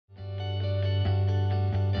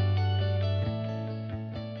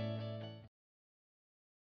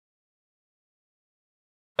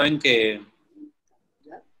saben que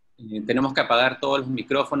tenemos que apagar todos los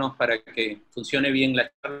micrófonos para que funcione bien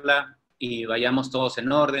la charla y vayamos todos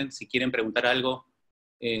en orden. Si quieren preguntar algo,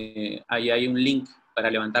 ahí hay un link para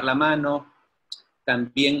levantar la mano.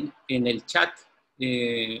 También en el chat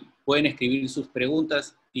pueden escribir sus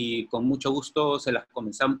preguntas y con mucho gusto se las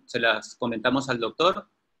comentamos al doctor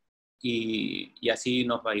y así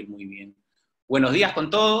nos va a ir muy bien. Buenos días con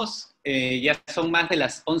todos. Ya son más de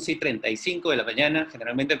las 11:35 de la mañana.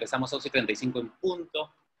 Generalmente empezamos 11:35 en punto.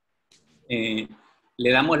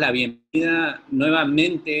 Le damos la bienvenida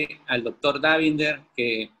nuevamente al doctor Davinder,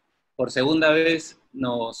 que por segunda vez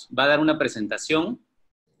nos va a dar una presentación.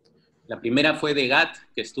 La primera fue de GAT,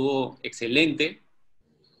 que estuvo excelente,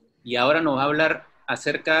 y ahora nos va a hablar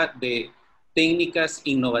acerca de técnicas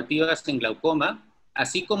innovativas en glaucoma,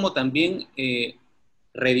 así como también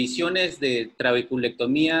revisiones de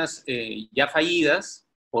trabeculectomías ya fallidas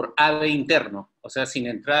por AVE interno, o sea,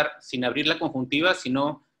 sin abrir la conjuntiva,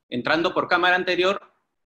 sino entrando por cámara anterior,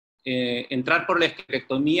 entrar por la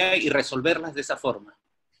esclerectomía y resolverlas de esa forma.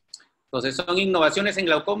 Entonces son innovaciones en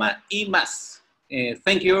glaucoma y más.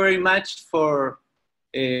 Thank you very much for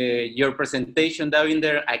your presentation,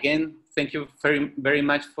 Davinder. Again, thank you very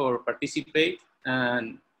much for participating,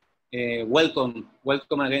 and welcome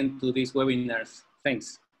again to these webinars.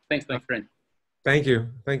 Thanks, my friend. Thank you,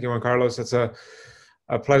 Juan Carlos. It's a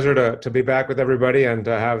pleasure to be back with everybody and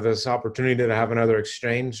to have this opportunity to have another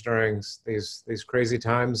exchange during these crazy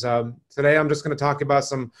times. Today, I'm just going to talk about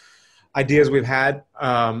some ideas we've had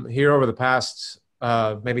here over the past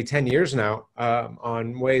maybe 10 years now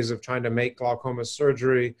on ways of trying to make glaucoma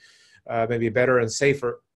surgery maybe better and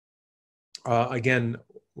safer. Again,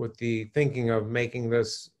 with the thinking of making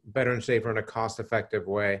this better and safer in a cost-effective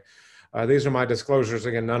way. These are my disclosures,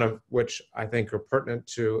 again, none of which I think are pertinent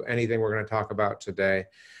to anything we're going to talk about today.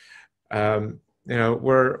 You know,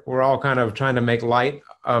 we're all kind of trying to make light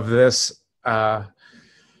of this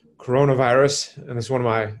coronavirus, and this is one of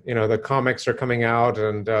my, you know, the comics are coming out,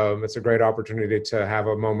 and it's a great opportunity to have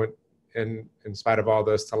a moment in spite of all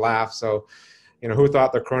this to laugh. So, you know, who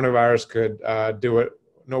thought the coronavirus could do what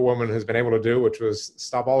no woman has been able to do, which was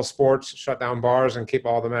stop all sports, shut down bars, and keep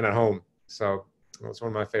all the men at home. So it's one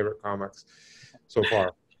of my favorite comics so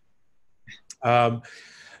far.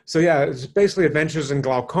 So yeah, it's basically adventures in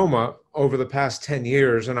glaucoma over the past 10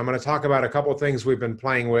 years. And I'm going to talk about a couple of things we've been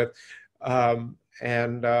playing with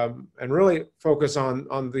and really focus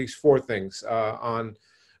on these four things, on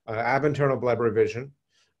ab internal Bleb revision,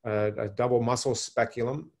 a double muscle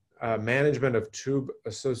speculum, management of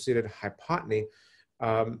tube-associated hypotony,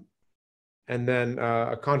 and then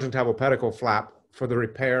a conjunctival pedicle flap for the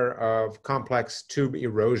repair of complex tube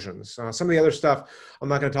erosions. Some of the other stuff I'm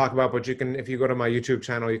not going to talk about, but you can, if you go to my YouTube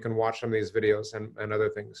channel, you can watch some of these videos and other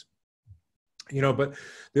things. You know, but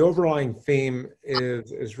the overlying theme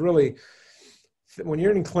is really, when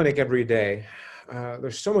you're in clinic every day,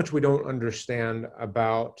 there's so much we don't understand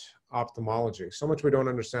about ophthalmology, so much we don't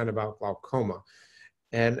understand about glaucoma.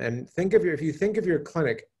 And think of if you think of your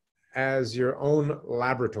clinic as your own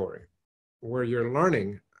laboratory, where you're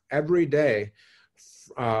learning every day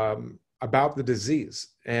about the disease.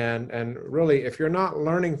 And really, if you're not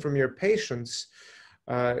learning from your patients,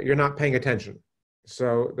 you're not paying attention.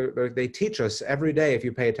 So they teach us every day if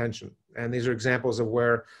you pay attention. And these are examples of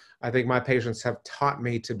where I think my patients have taught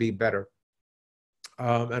me to be better.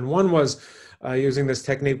 And one was using this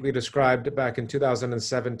technique we described back in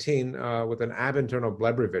 2017 with an ab internal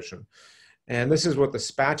Bleb revision. And this is what the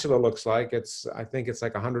spatula looks like. I think it's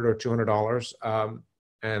like $100 or $200.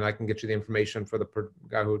 And I can get you the information for the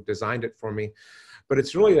guy who designed it for me. But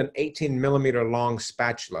it's really an 18-millimeter long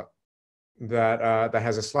spatula that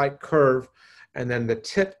has a slight curve, and then the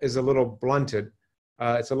tip is a little blunted.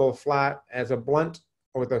 It's a little flat as a blunt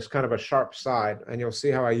with a kind of a sharp side, and you'll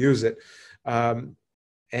see how I use it.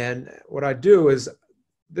 And what I do is,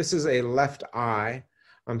 this is a left eye.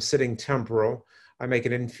 I'm sitting temporal. I make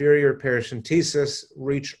an inferior paracentesis,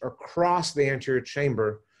 reach across the anterior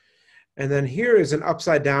chamber. And then here is an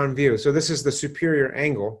upside down view. So this is the superior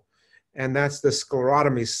angle, and that's the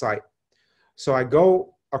sclerotomy site. So I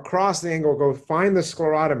go across the angle, go find the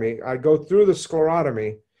sclerotomy. I go through the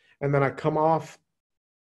sclerotomy, and then I come off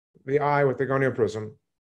the eye with the gonio prism.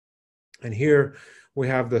 And here we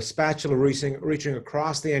have the spatula reaching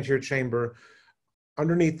across the anterior chamber,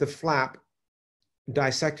 underneath the flap,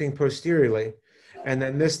 dissecting posteriorly. And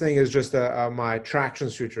then this thing is just my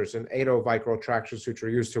traction sutures, an atovicral traction suture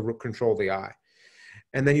used to control the eye.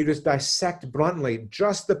 And then you just dissect bluntly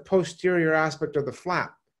just the posterior aspect of the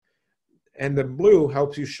flap. And the blue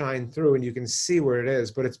helps you shine through, and you can see where it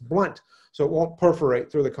is, but it's blunt, so it won't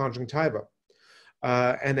perforate through the conjunctiva.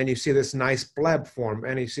 and then you see this nice bleb form,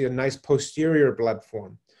 and you see a nice posterior bleb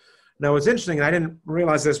form. Now, what's interesting, and I didn't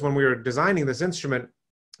realize this when we were designing this instrument,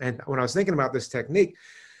 and when I was thinking about this technique,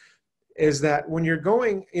 is that when you're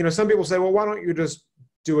going, you know, some people say, well, why don't you just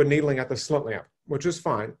do a needling at the slit lamp, which is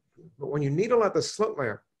fine. But when you needle at the slit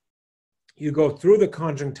lamp, you go through the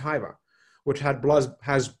conjunctiva, which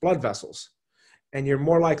has blood vessels, and you're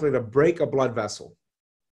more likely to break a blood vessel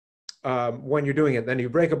when you're doing it. Then you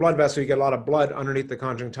break a blood vessel, you get a lot of blood underneath the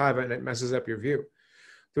conjunctiva, and it messes up your view.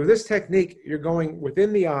 Through this technique, you're going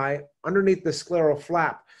within the eye, underneath the scleral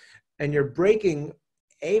flap, and you're breaking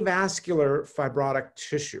avascular fibrotic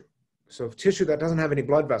tissue. So tissue that doesn't have any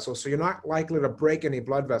blood vessels. So you're not likely to break any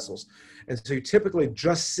blood vessels. And so you typically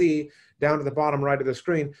just see down to the bottom right of the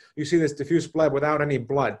screen, you see this diffuse bleb without any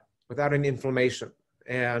blood, without any inflammation.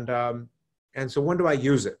 And so when do I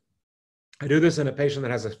use it? I do this in a patient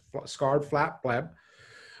that has a scarred flat bleb,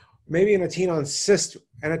 maybe in a tenon cyst.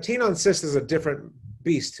 And a tenon cyst is a different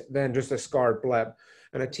beast than just a scarred bleb.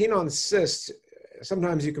 And a tenon cyst,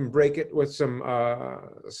 sometimes you can break it with some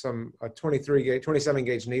 27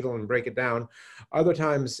 gauge needle and break it down. Other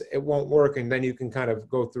times it won't work, and then you can kind of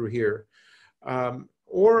go through here.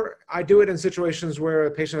 Or I do it in situations where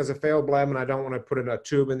a patient has a failed bleb and I don't want to put in a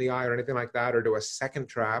tube in the eye or anything like that, or do a second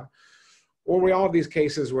trab. Or we all have these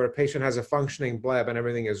cases where a patient has a functioning bleb and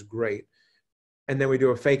everything is great. And then we do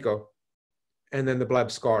a phaco, and then the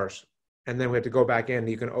bleb scars. And then we have to go back in.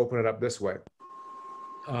 You can open it up this way.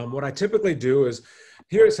 What I typically do is,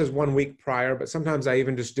 here it says 1 week prior, but sometimes I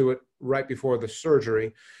even just do it right before the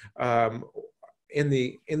surgery. In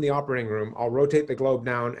the operating room, I'll rotate the globe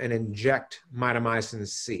down and inject mitomycin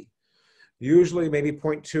C. Usually maybe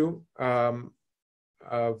 0.2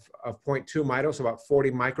 of 0.2 mito, so about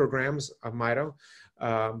 40 micrograms of mito.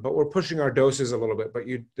 But we're pushing our doses a little bit. But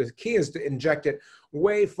the key is to inject it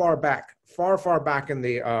way far back in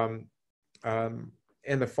the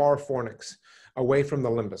far fornix, away from the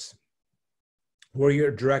limbus, where you're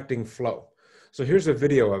directing flow. So here's a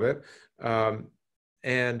video of it.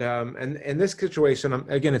 And in this situation,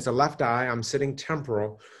 again, it's a left eye. I'm sitting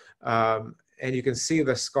temporal, and you can see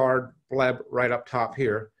the scarred bleb right up top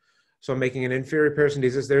here. So I'm making an inferior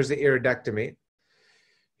paracentesis. There's the iridectomy.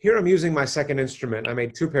 Here I'm using my second instrument. I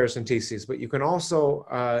made 2 paracenteses, but you can also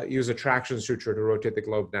use a traction suture to rotate the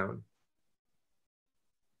globe down.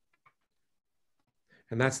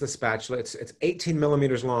 And that's the spatula. It's 18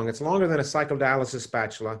 millimeters long. It's longer than a cyclodialysis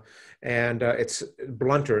spatula, and it's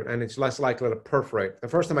blunter, and it's less likely to perforate. The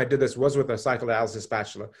first time I did this was with a cyclodialysis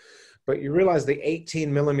spatula, but you realize the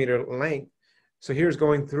 18 millimeter length. So here's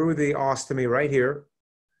going through the ostomy right here,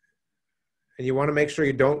 and you want to make sure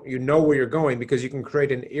you know where you're going, because you can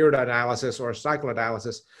create an iridodialysis or a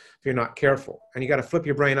cyclodialysis if you're not careful. And you got to flip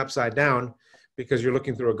your brain upside down because you're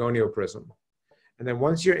looking through a gonioprism. And then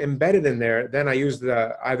once you're embedded in there, then I use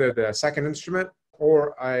either the second instrument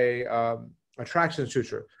or a traction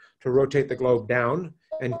suture to rotate the globe down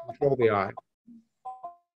and control the eye.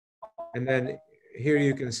 And then here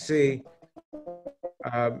you can see,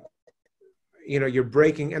 you're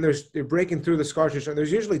breaking, and you're breaking through the scar tissue. And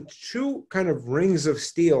there's usually 2 kind of rings of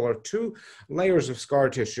steel, or 2 layers of scar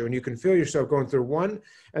tissue. And you can feel yourself going through one,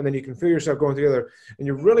 and then you can feel yourself going through the other. And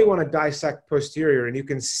you really want to dissect posterior. And you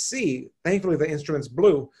can see, thankfully the instrument's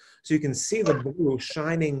blue, so you can see the blue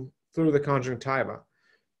shining through the conjunctiva.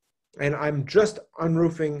 And I'm just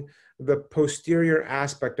unroofing the posterior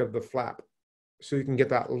aspect of the flap, so you can get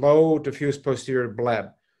that low diffuse posterior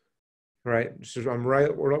bleb. Right, so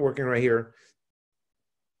we're working right here.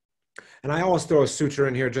 And I always throw a suture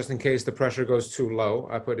in here just in case the pressure goes too low.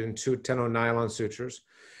 I put in 2 10-0 nylon sutures,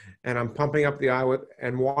 and I'm pumping up the eye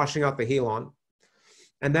and washing out the helon.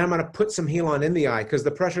 And then I'm going to put some helon in the eye because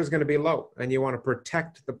the pressure is going to be low, and you want to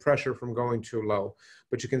protect the pressure from going too low.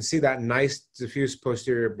 But you can see that nice diffuse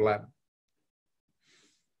posterior bleb.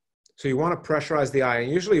 So you want to pressurize the eye,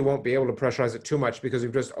 and usually you won't be able to pressurize it too much because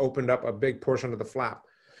you've just opened up a big portion of the flap.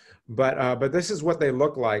 But this is what they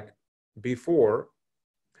look like before.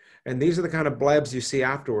 And these are the kind of blebs you see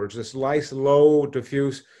afterwards, this nice, low,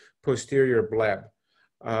 diffuse posterior bleb.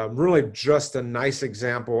 Really just a nice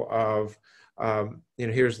example of,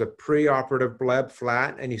 here's the preoperative bleb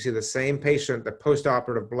flat, and you see the same patient, the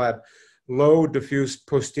postoperative bleb, low, diffuse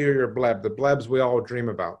posterior bleb, the blebs we all dream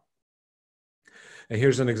about. And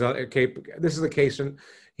here's an example. This is a patient.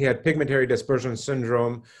 He had pigmentary dispersion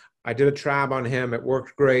syndrome. I did a trab on him. It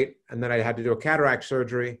worked great. And then I had to do a cataract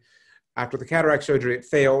surgery. After the cataract surgery, it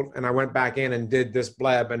failed. And I went back in and did this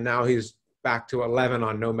bleb. And now he's back to 11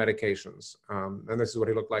 on no medications. And this is what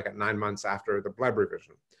he looked like at 9 months after the bleb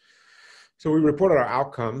revision. So we reported our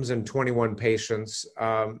outcomes in 21 patients.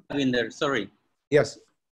 Davinder, sorry. Yes.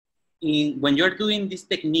 When you're doing this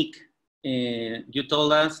technique, you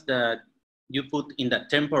told us that you put in the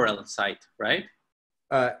temporal side, right?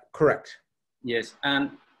 Correct. Yes.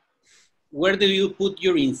 And where do you put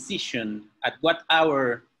your incision? At what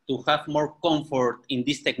hour to have more comfort in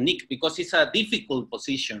this technique? Because it's a difficult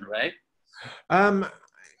position, right?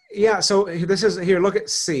 Yeah, so this is, here, look at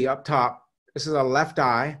C up top. This is a left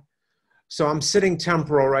eye. So I'm sitting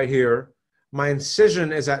temporal right here. My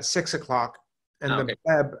incision is at 6 o'clock and the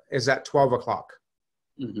Bleb is at 12 o'clock.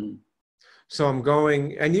 Mm-hmm. So I'm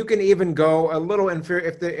going, and you can even go a little inferior.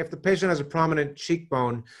 If the patient has a prominent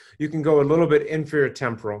cheekbone, you can go a little bit inferior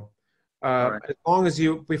temporal. Right. As long as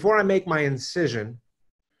you, before I make my incision,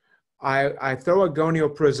 I throw a gonial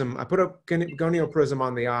prism. I put a gonial prism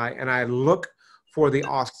on the eye and I look for the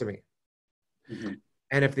ostomy. Mm-hmm.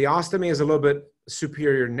 And if the ostomy is a little bit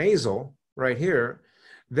superior nasal right here,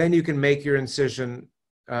 then you can make your incision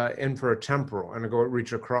in for a temporal and go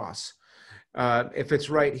reach across. If it's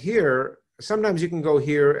right here, sometimes you can go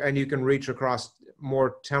here and you can reach across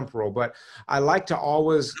more temporal, but I like to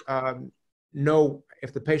always know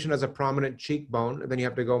if the patient has a prominent cheekbone, then you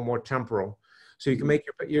have to go more temporal. So you can make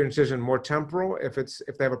your incision more temporal if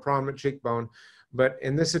they have a prominent cheekbone. But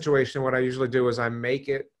in this situation, what I usually do is I make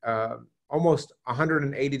it almost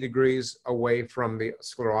 180 degrees away from the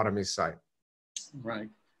sclerotomy site. Right.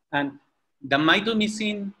 And the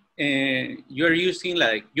mitomycin you're using,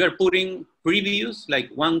 like you're putting previous, like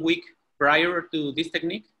 1 week prior to this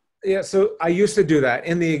technique? Yeah, so I used to do that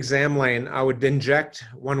in the exam lane. I would inject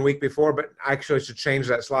 1 week before, but actually I should change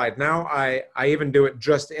that slide. Now I even do it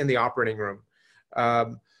just in the operating room.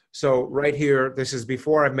 So right here, this is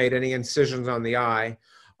before I've made any incisions on the eye.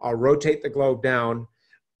 I'll rotate the globe down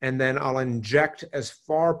and then I'll inject as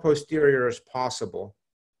far posterior as possible.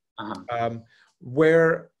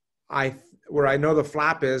 Where I know the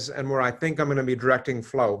flap is and where I think I'm going to be directing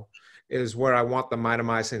flow is where I want the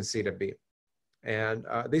mitomycin C to be. And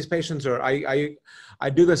these patients are, I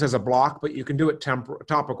do this as a block, but you can do it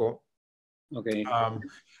topical. Okay.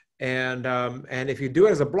 And if you do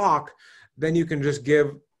it as a block, then you can just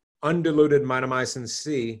give undiluted mitomycin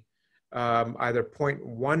C, either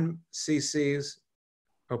 0.1 cc's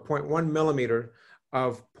or 0.1 millimeter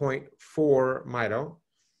of 0.4 mito,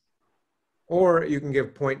 or you can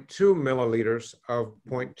give 0.2 milliliters of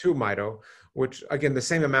 0.2 mito, which again, the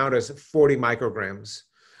same amount as 40 micrograms.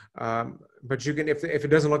 But you can, if it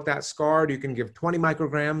doesn't look that scarred, you can give 20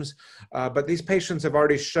 micrograms. But these patients have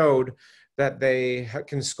already showed that they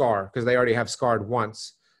can scar because they already have scarred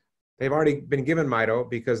once. They've already been given mito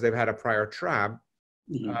because they've had a prior trab.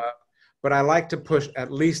 Mm-hmm. But I like to push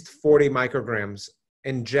at least 40 micrograms,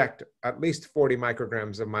 inject at least 40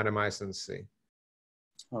 micrograms of mitomycin C.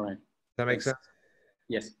 All right. That makes sense?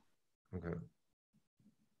 Yes. Okay.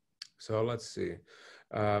 So let's see.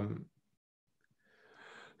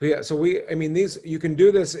 Yeah, so you can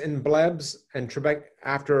do this in blebs and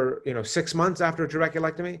after, 6 months after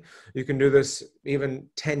trabeculectomy. You can do this even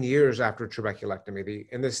 10 years after trabeculectomy.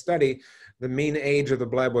 In this study, the mean age of the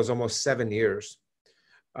bleb was almost 7 years.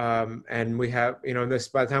 And we have,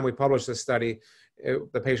 by the time we published this study,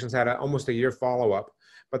 the patients had almost a year follow-up,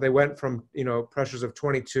 but they went from, pressures of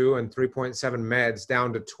 22 and 3.7 meds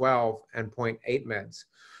down to 12 and 0.8 meds.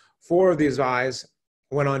 4 of these eyes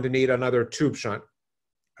went on to need another tube shunt.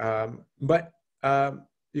 But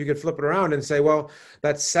you could flip it around and say, well,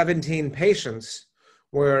 that's 17 patients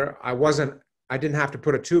where I didn't have to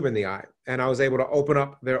put a tube in the eye, and I was able to open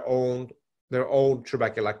up their old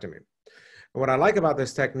trabeculectomy. And what I like about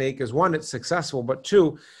this technique is, 1, it's successful, but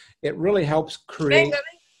 2, it really helps create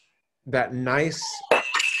that nice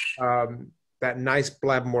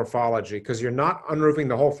bleb morphology, because you're not unroofing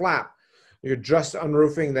the whole flap. You're just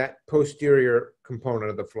unroofing that posterior component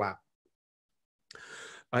of the flap.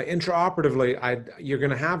 Intraoperatively, you're going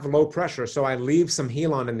to have low pressure, so I leave some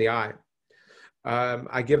Helon in the eye.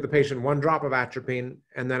 I give the patient 1 drop of atropine,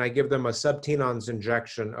 and then I give them a subtenon's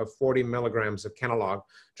injection of 40 milligrams of Kenalog,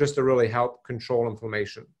 just to really help control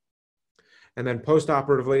inflammation. And then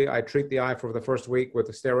postoperatively, I treat the eye for the first week with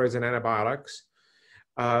the steroids and antibiotics.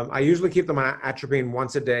 I usually keep them on atropine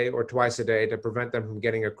once a day or twice a day to prevent them from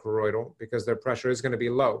getting a choroidal, because their pressure is going to be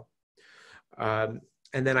low.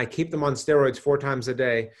 And then I keep them on steroids 4 times a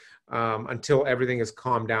day until everything is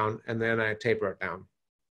calmed down, and then I taper it down.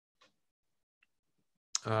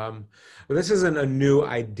 But this isn't a new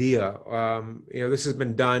idea. This has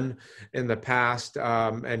been done in the past,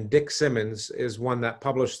 and Dick Simmons is one that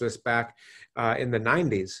published this back in the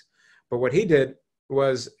 90s. But what he did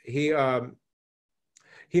was he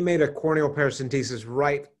made a corneal paracentesis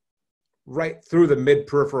right through the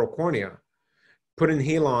mid-peripheral cornea. put in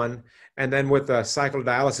Helon, and then with a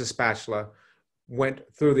cyclodialysis spatula, went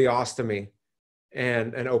through the ostomy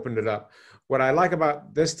and opened it up. What I like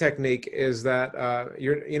about this technique is that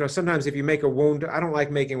sometimes if you make a wound, I don't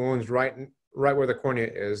like making wounds right where the cornea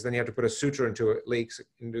is. Then you have to put a suture into it, it leaks,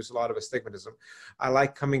 induce a lot of astigmatism. I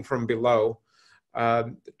like coming from below.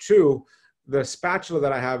 Two, the spatula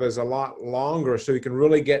that I have is a lot longer, so you can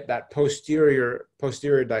really get that posterior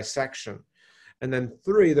dissection. And then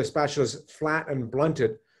three, the spatula is flat and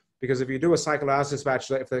blunted, because if you do a cyclodialysis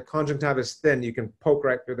spatula, if the conjunctiva is thin, you can poke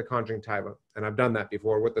right through the conjunctiva. And I've done that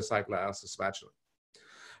before with the cyclodialysis spatula.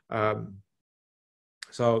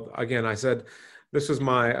 So again, I said, this was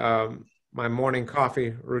my, my morning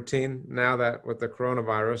coffee routine now that with the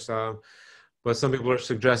coronavirus, but some people are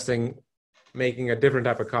suggesting making a different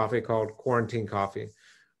type of coffee called quarantine coffee,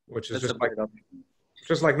 which is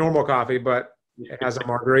just like normal coffee, but it has a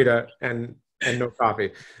margarita and no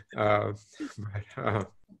coffee.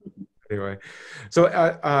 Anyway, so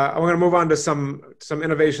I'm going to move on to some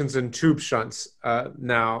innovations in tube shunts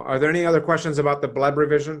now. Are there any other questions about the Bleb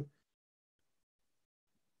revision?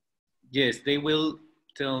 Yes, they will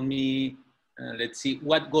tell me, let's see,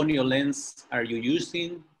 what gonio lens are you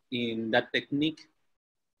using in that technique?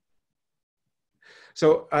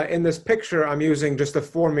 So in this picture, I'm using just a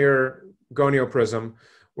 4-mirror gonio prism,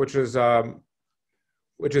 which is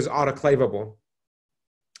autoclavable.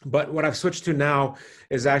 But what I've switched to now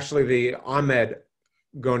is actually the Ahmed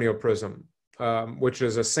gonio prism, which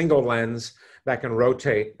is a single lens that can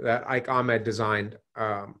rotate, that Ike Ahmed designed,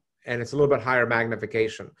 and it's a little bit higher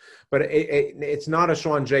magnification. But it's not a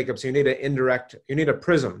Sean Jacobs. You need you need a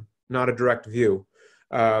prism, not a direct view,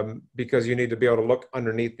 because you need to be able to look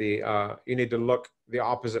underneath you need to look the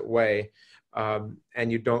opposite way. And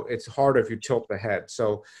it's harder if you tilt the head.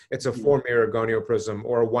 So it's a 4-mirror gonio prism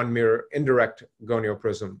or a 1-mirror indirect gonio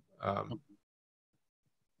prism.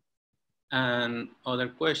 And other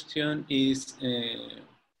question is,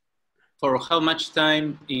 for how much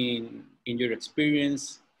time in your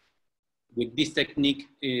experience with this technique,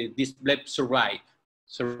 this Bleb survive?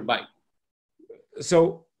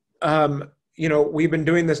 So, we've been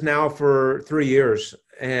doing this now for 3 years.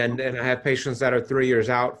 And I have patients that are 3 years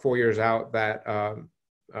out, 4 years out that,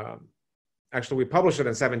 actually we published it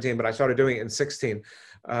in 17, but I started doing it in 16.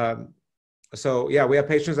 So yeah, we have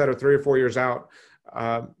patients that are 3 or 4 years out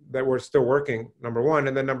that we're still working, number one.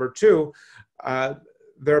 And then number two,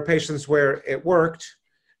 there are patients where it worked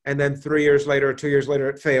and then 3 years later, 2 years later,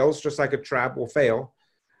 it fails, just like a trap will fail.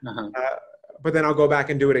 But then I'll go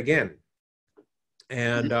back and do it again.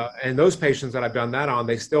 And those patients that I've done that on,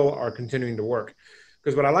 they still are continuing to work.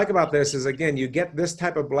 Because what I like about this is, again, you get this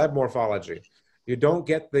type of Bleb morphology. You don't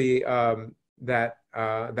get the that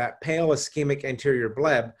pale ischemic anterior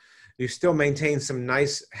Bleb. You still maintain some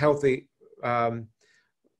nice, healthy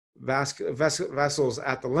vessels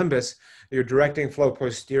at the limbus. You're directing flow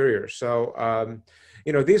posterior. So,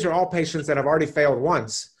 these are all patients that have already failed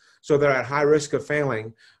once. So they're at high risk of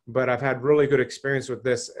failing. But I've had really good experience with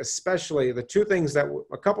this, especially a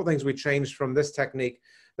couple things we changed from this technique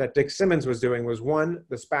that Dick Simmons was doing was, one,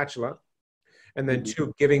 the spatula, and then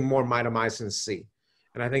two, giving more mitomycin C.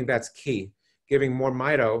 And I think that's key. Giving more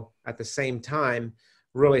mito at the same time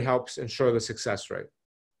really helps ensure the success rate.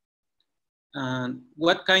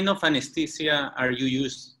 What kind of anesthesia are you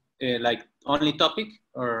using? Like only topic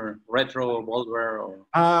or retro bulbar? Or?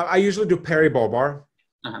 I usually do peribulbar.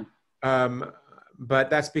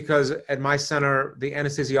 But that's because at my center, the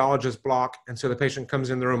anesthesiologist block, and so the patient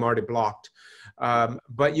comes in the room already blocked.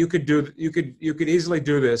 But you could easily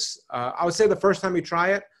do this. I would say the first time you try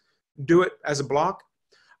it, do it as a block.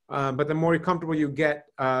 But the more comfortable you get,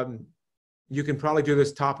 you can probably do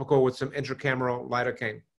this topical with some intracameral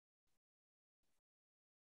lidocaine.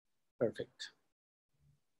 Perfect.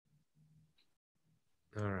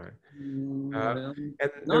 All right. And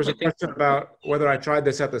there was a question about whether I tried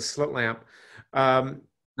this at the slit lamp.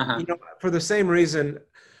 For the same reason,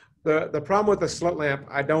 the problem with the slit lamp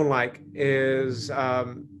I don't like is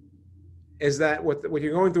that when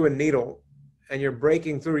you're going through a needle and you're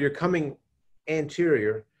breaking through, you're coming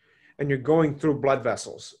anterior and you're going through blood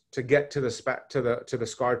vessels to get to the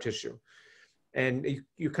scar tissue. And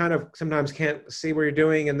you kind of sometimes can't see what you're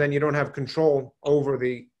doing, and then you don't have control over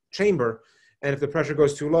the chamber. And if the pressure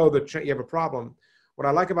goes too low, you have a problem. What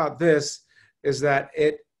I like about this is that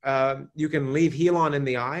you can leave Helon in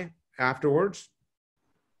the eye afterwards,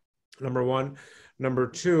 number one. Number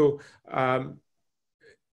two,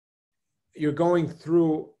 you're going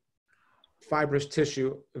through fibrous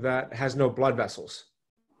tissue that has no blood vessels.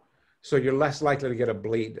 So you're less likely to get a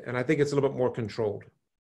bleed. And I think it's a little bit more controlled.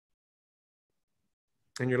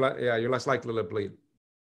 And you're less likely to bleed.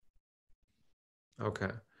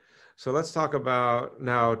 Okay. So let's talk about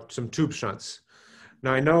now some tube shunts.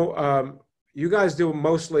 Now I know you guys do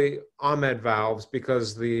mostly Ahmed valves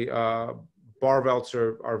because the bar belts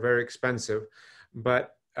are very expensive,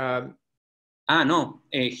 but no,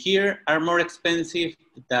 here are more expensive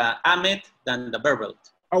the Ahmed than the bar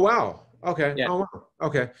belt. Oh wow. Okay. Yeah. Oh wow.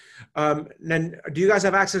 Okay. Then do you guys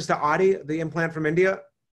have access to Adi, the implant from India?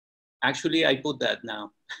 Actually, I put that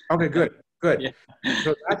now. Okay, good. Good. Yeah.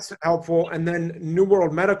 So that's helpful. And then New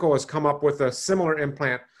World Medical has come up with a similar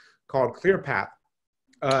implant called ClearPath.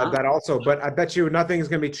 That also, but I bet you nothing's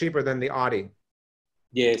going to be cheaper than the Audi.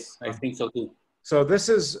 Yes, I think so too. So this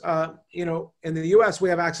is, you know, in the US, we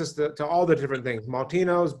have access to all the different things,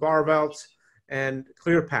 Maltinos, bar belts, and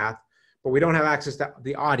ClearPath, but we don't have access to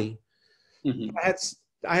the Audi. Mm-hmm.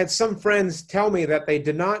 I had some friends tell me that they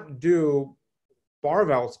did not do bar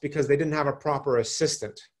belts because they didn't have a proper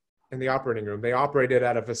assistant in the operating room. They operated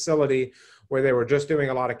at a facility where they were just doing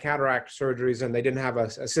a lot of cataract surgeries and they didn't have an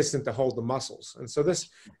assistant to hold the muscles. And so this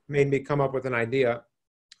made me come up with an idea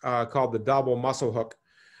called the double muscle hook.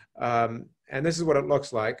 And this is what it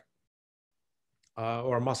looks like,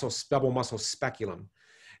 or a double muscle speculum.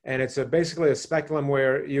 And it's basically a speculum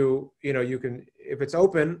where you can, if it's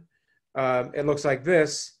open, it looks like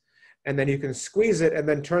this, and then you can squeeze it and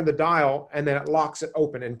then turn the dial and then it locks it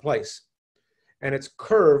open in place. And it's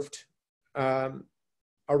curved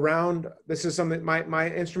around, this is something, my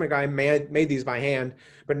instrument guy made these by hand,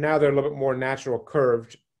 but now they're a little bit more natural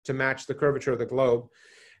curved to match the curvature of the globe.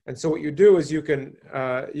 And so what you do is you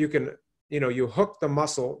hook the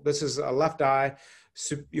muscle. This is a left eye.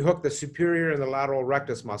 You hook the superior and the lateral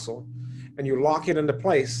rectus muscle and you lock it into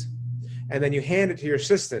place. And then you hand it to your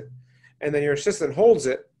assistant and then your assistant holds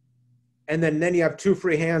it. And then you have two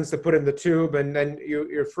free hands to put in the tube and then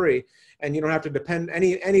you're free. And you don't have to depend,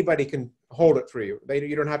 anybody can hold it for you.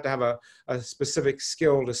 You don't have to have a specific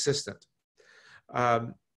skilled assistant.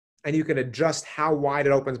 And you can adjust how wide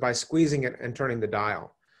it opens by squeezing it and turning the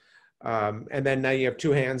dial. And then now you have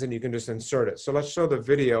two hands and you can just insert it. So let's show the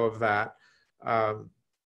video of that.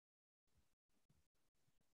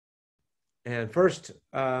 And first,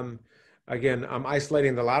 again, I'm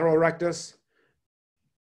isolating the lateral rectus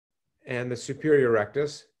and the superior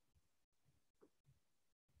rectus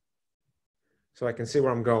so I can see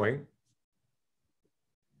where I'm going.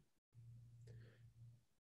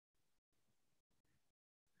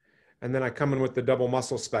 And then I come in with the double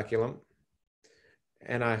muscle speculum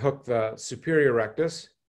and I hook the superior rectus.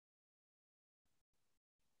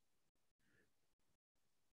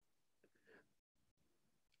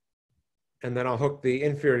 And then I'll hook the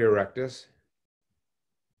inferior rectus.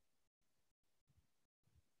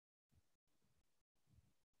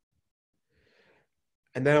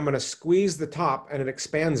 And then I'm going to squeeze the top and it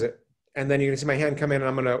expands it. And then you can see my hand come in and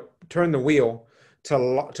I'm going to turn the wheel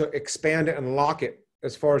to expand it and lock it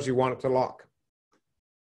as far as you want it to lock.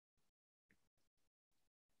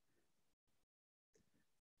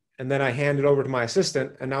 And then I hand it over to my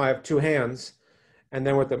assistant and now I have two hands. And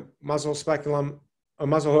then with the muscle speculum, a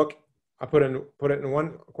muscle hook, I put it in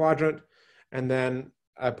one quadrant and then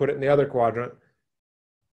I put it in the other quadrant.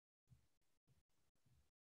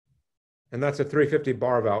 And that's a 350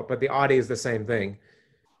 bar belt, but the Audi is the same thing.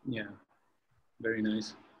 Yeah, very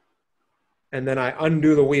nice. And then I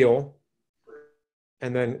undo the wheel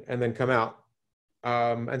and then come out.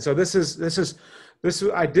 And so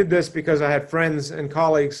I did this because I had friends and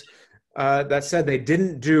colleagues that said they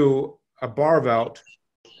didn't do a bar belt.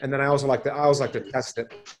 And then I always like to test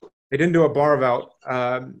it. They didn't do a bar belt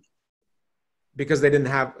because they didn't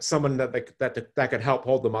have someone that could help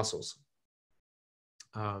hold the muscles.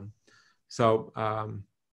 So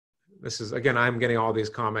this is, again, I'm getting all these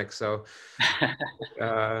comics. So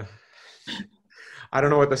I don't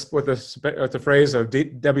know what the phrase of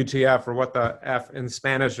WTF or what the F in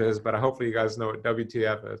Spanish is, but hopefully you guys know what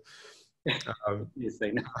WTF is. Yes,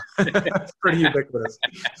 I know. It's pretty ubiquitous.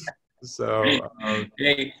 So,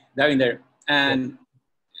 hey, Davinder, and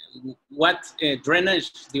what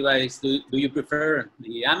drainage device do you prefer,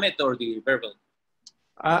 the Ahmed or the Verbal?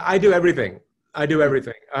 I do everything.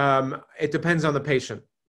 It depends on the patient.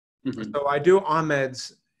 Mm-hmm. So I do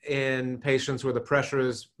Ahmeds in patients where the pressure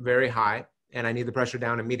is very high and I need the pressure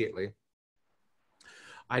down immediately.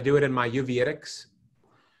 I do it in my uveitis.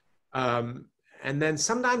 And then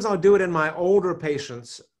sometimes I'll do it in my older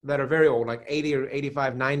patients that are very old, like 80 or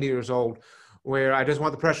 85, 90 years old, where I just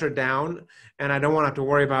want the pressure down and I don't want to have to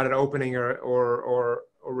worry about it opening or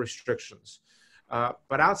restrictions.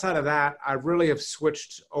 But outside of that, I really have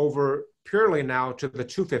switched over purely now to the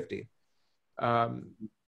 250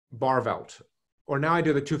 bar belt or now I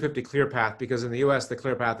do the 250 clear path because in the US, the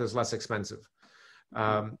clear path is less expensive.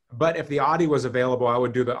 But if the Audi was available, I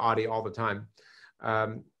would do the Audi all the time.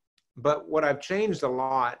 But what I've changed a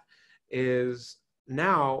lot is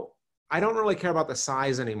now I don't really care about the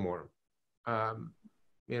size anymore.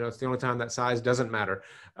 You know, it's the only time that size doesn't matter.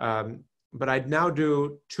 But I now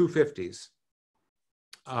do 250s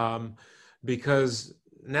because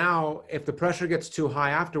now if the pressure gets too high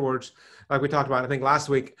afterwards, like we talked about, I think last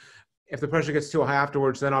week, if the pressure gets too high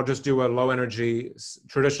afterwards, then I'll just do a low energy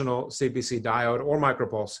traditional CPC diode or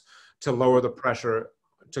micropulse to lower the pressure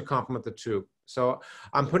to complement the tube. So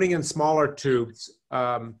I'm putting in smaller tubes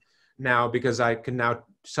now because I can now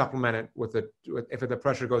supplement it with if the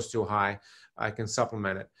pressure goes too high, I can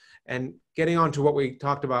supplement it. And getting on to what we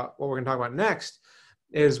talked about, what we're going to talk about next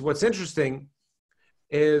is what's interesting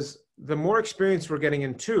is the more experience we're getting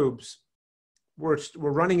in tubes, we're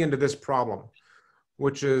running into this problem,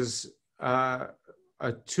 which is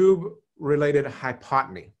a tube-related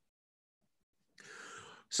hypotony.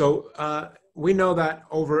 So we know that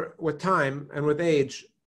with time and with age,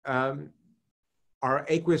 our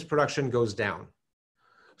aqueous production goes down.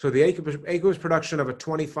 So the aqueous production of a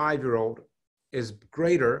 25-year-old is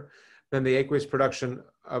greater than the aqueous production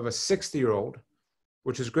of a 60-year-old,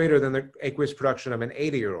 which is greater than the aqueous production of an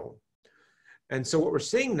 80-year-old. And so what we're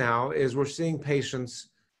seeing now is we're seeing patients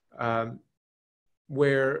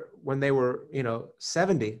where when they were,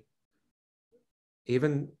 70,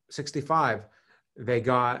 even 65, they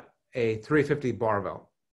got a 350 Barvell.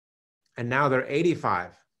 And now they're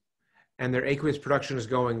 85 and their aqueous production is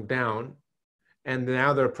going down. And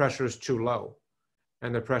now their pressure is too low.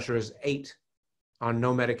 And their pressure is 8 on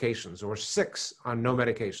no medications, or 6 on no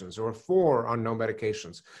medications, or 4 on no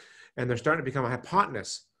medications. And they're starting to become a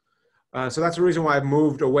hypotenuse. So that's the reason why I've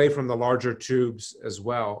moved away from the larger tubes as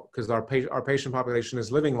well, because our patient population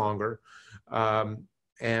is living longer,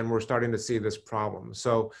 and we're starting to see this problem.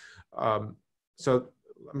 So, so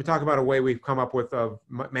let me talk about a way we've come up with of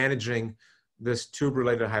managing this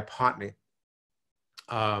tube-related hypotony.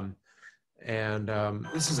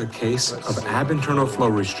 This is a case of ab-internal flow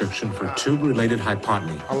restriction for tube-related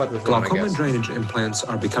hypotony. Glaucoma drainage implants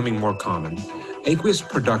are becoming more common. Aqueous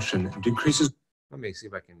production decreases. Let me see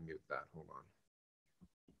if I can mute that. Hold on.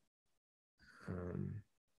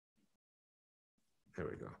 There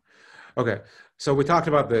we go. Okay, so we talked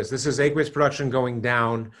about this. This is aqueous production going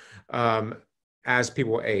down as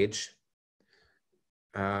people age.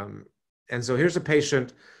 And so here's a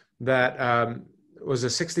patient that was a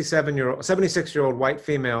 76-year-old white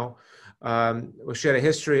female. She had a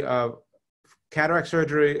history of cataract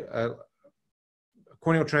surgery,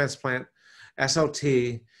 corneal transplant,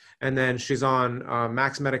 SLT, and then she's on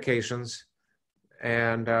max medications.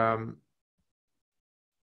 And her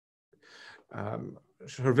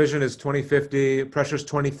vision is 20/50, pressure is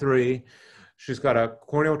 23. She's got a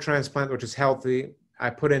corneal transplant, which is healthy.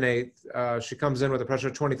 I put in she comes in with a pressure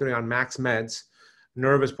of 23 on max meds.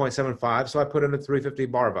 Nerve is 0.75, so I put in a 350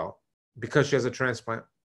 Barvell because she has a transplant.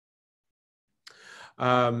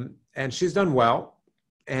 And she's done well.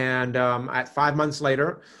 And at 5 months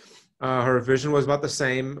later, her vision was about the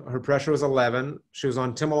same. Her pressure was 11. She was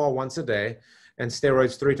on Timolol once a day and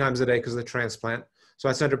steroids 3 times a day because of the transplant. So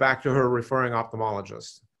I sent her back to her referring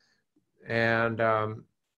ophthalmologist. And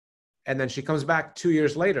then she comes back 2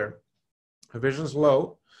 years later. Her vision's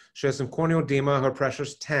low. She has some corneal edema. Her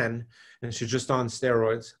pressure's 10, and she's just on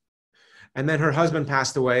steroids. And then her husband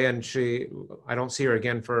passed away, and I don't see her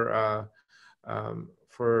again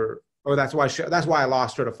that's why I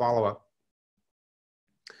lost her to follow-up.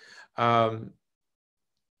 And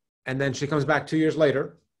then she comes back 2 years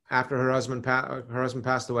later after her husband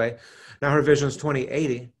passed away. Now her vision's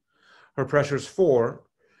 20/80. Her pressure's 4.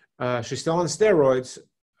 She's still on steroids.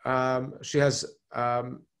 She has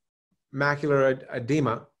macular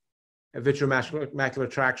edema, vitreomacular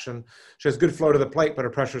traction. She has good flow to the plate, but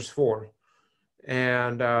her pressure's 4.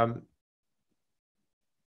 And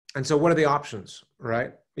so what are the options,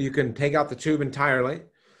 right? You can take out the tube entirely.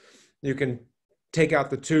 You can take out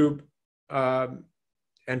the tube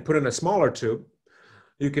and put in a smaller tube.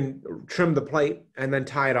 You can trim the plate and then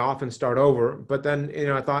tie it off and start over. But then,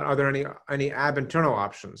 I thought, are there any ab-internal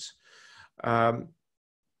options? And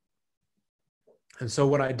so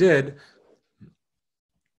what I did,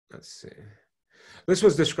 let's see. This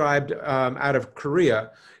was described out of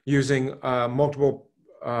Korea using multiple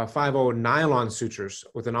 5/0 nylon sutures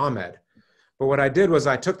with an Ahmed. But what I did was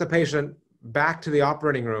I took the patient back to the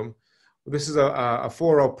operating room. This is a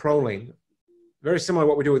 4/0 Proline, very similar to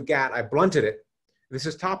what we do with GAT. I blunted it. This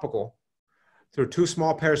is topical. Through 2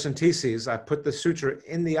 small paracenteses, I put the suture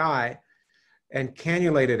in the eye and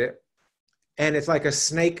cannulated it and it's like a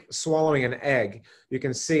snake swallowing an egg. You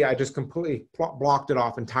can see I just completely blocked it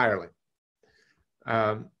off entirely.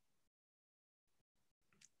 And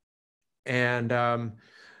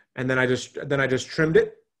then I just trimmed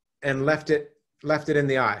it and left it in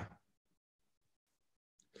the eye.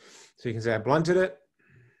 So you can see I blunted it.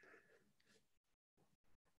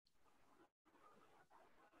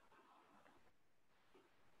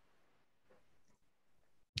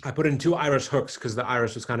 I put in 2 iris hooks because the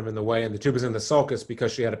iris was kind of in the way, and the tube is in the sulcus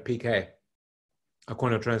because she had a PK, a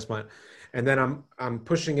corneal transplant. And then I'm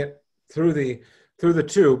pushing it through the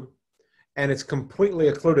tube, and it's completely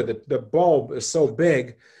occluded. The bulb is so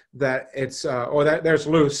big that it's there's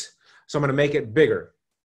loose, so I'm going to make it bigger.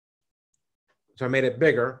 So I made it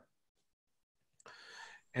bigger,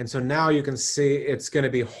 and so now you can see it's going to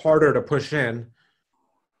be harder to push in.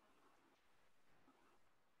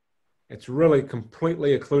 It's really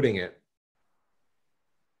completely occluding it.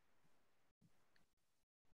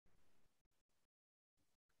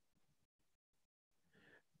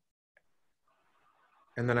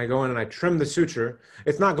 And then I go in and I trim the suture.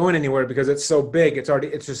 It's not going anywhere because it's so big. It's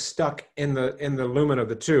just stuck in the lumen of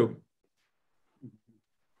the tube.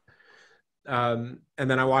 And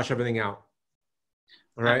then I wash everything out.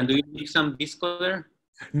 All right. And do you leave some visco there?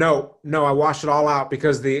 No, I wash it all out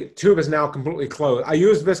because the tube is now completely closed. I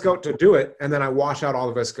use Viscoat to do it, and then I wash out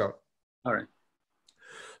all the Viscoat. All right.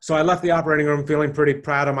 So I left the operating room feeling pretty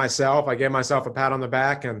proud of myself. I gave myself a pat on the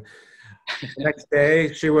back, and the next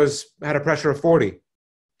day she had a pressure of 40.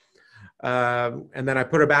 And then I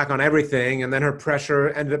put her back on everything, and then her pressure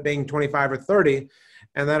ended up being 25 or 30.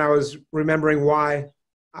 And then I was remembering why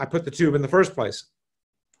I put the tube in the first place.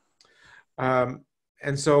 And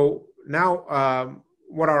so now,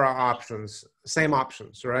 what are our options? Same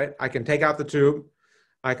options, right? I can take out the tube.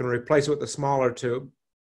 I can replace it with a smaller tube.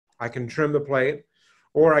 I can trim the plate,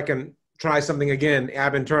 or I can try something again,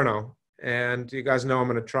 ab interno. And you guys know I'm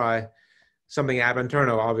going to try something ab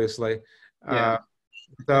interno, obviously. Yeah.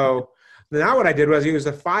 So now what I did was use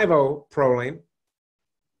the 5-0 proline.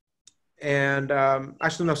 And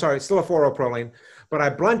actually, no, sorry, it's still a 4-0 proline. But I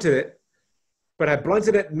blunted it. But I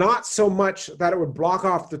blunted it not so much that it would block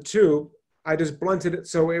off the tube. I just blunted it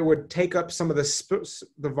so it would take up some of the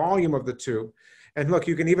volume of the tube. And look,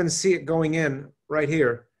 you can even see it going in right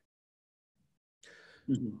here.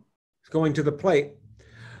 Mm-hmm. It's going to the plate.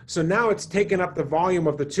 So now it's taken up the volume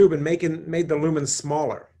of the tube and made the lumen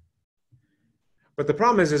smaller. But the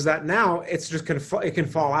problem is that now it's just it can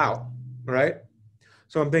fall out, right?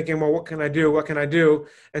 So I'm thinking, well, what can I do? What can I do?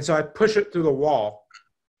 And so I push it through the wall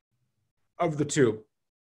of the tube.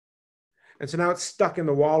 And so now it's stuck in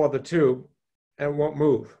the wall of the tube and won't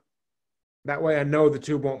move. That way I know the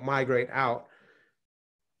tube won't migrate out.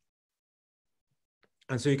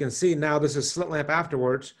 And so you can see now this is slit lamp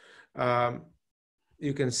afterwards.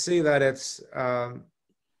 You can see that it's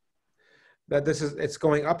it's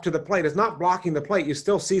going up to the plate. It's not blocking the plate. You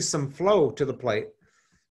still see some flow to the plate.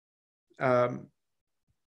 And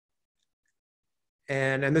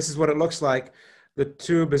this is what it looks like. The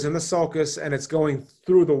tube is in the sulcus and it's going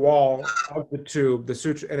through the wall of the tube, the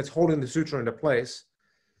suture, and it's holding the suture into place.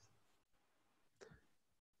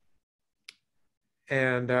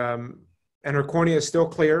 And her cornea is still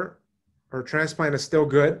clear. Her transplant is still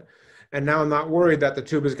good. And now I'm not worried that the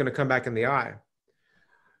tube is going to come back in the eye.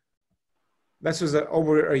 This was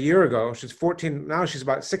over a year ago. She's 14, now she's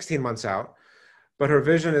about 16 months out. But her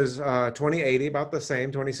vision is 20/80, about the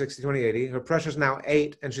same, 20/60, 20/80. Her pressure is now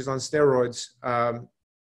 8, and she's on steroids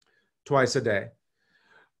twice a day.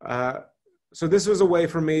 So this was a way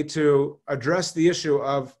for me to address the issue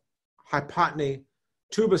of hypotony,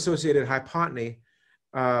 tube-associated hypotony,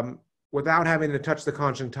 without having to touch the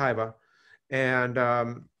conjunctiva. And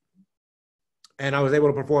I was able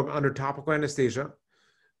to perform under topical anesthesia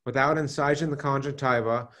without incising the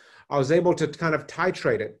conjunctiva. I was able to kind of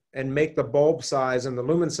titrate it and make the bulb size and the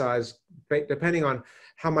lumen size depending on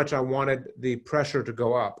how much I wanted the pressure to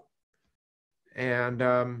go up. And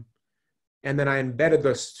then I embedded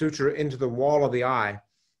the suture into the wall of the eye,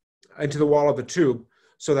 into the wall of the tube,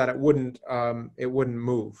 so that it wouldn't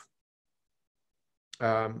move.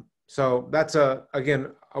 So that's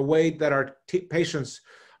again a way that our patients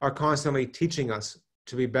are constantly teaching us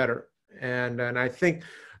to be better. And I think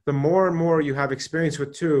the more and more you have experience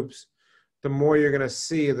with tubes, the more you're going to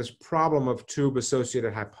see this problem of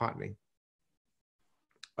tube-associated hypotony.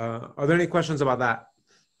 Are there any questions about that?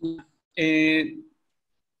 We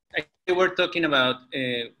were talking about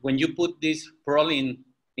when you put this proline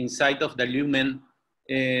inside of the lumen,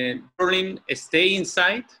 proline stay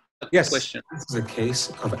inside? Yes. Question. This is a case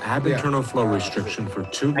of ab internal flow restriction for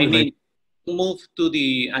tube. I mean, move to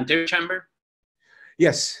the anterior chamber?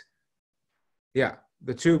 Yes. Yeah.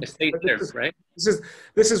 The tube. It stayed there, right?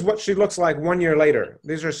 This is what she looks like 1 year later.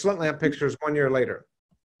 These are slit lamp pictures 1 year later.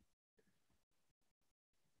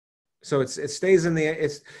 So it stays in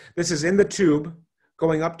this is in the tube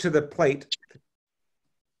going up to the plate.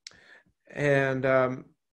 And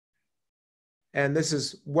this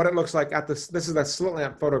is what it looks like this is that slit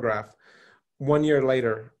lamp photograph 1 year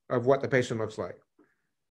later of what the patient looks like.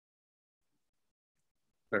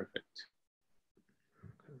 Perfect.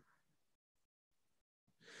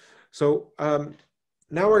 So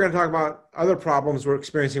now we're going to talk about other problems we're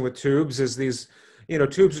experiencing with tubes. Is these,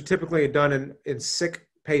 tubes are typically done in sick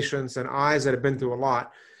patients and eyes that have been through a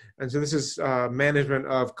lot. And so this is management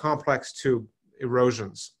of complex tube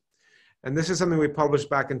erosions. And this is something we published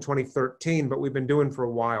back in 2013, but we've been doing for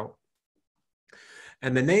a while.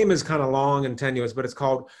 And the name is kind of long and tenuous, but it's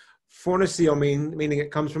called fornicele, meaning it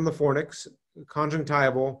comes from the fornix,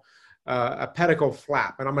 conjunctival, a pedicle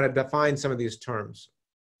flap. And I'm going to define some of these terms.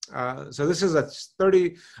 So this is a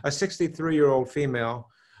 63-year-old female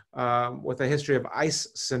with a history of ICE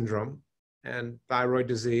syndrome and thyroid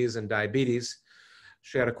disease and diabetes.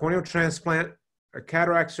 She had a corneal transplant, a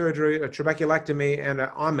cataract surgery, a trabeculectomy, and an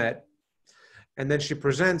OMED. And then she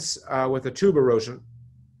presents with a tube erosion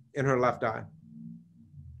in her left eye.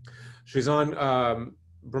 She's on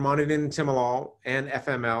bromonidine timolol and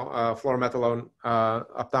FML, fluorometholone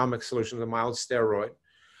ophthalmic solution, a mild steroid.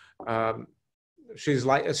 She's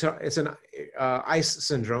like, it's an ICE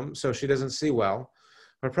syndrome, so she doesn't see well.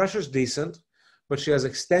 Her pressure's decent, but she has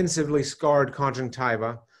extensively scarred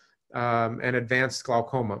conjunctiva and advanced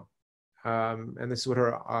glaucoma. And this is what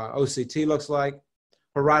her OCT looks like.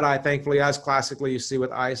 Her right eye, thankfully, as classically you see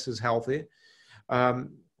with ICE, is healthy. But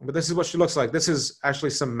this is what she looks like. This is actually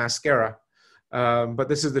some mascara, but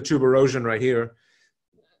this is the tube erosion right here.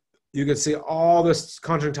 You can see all this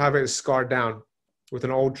conjunctiva is scarred down with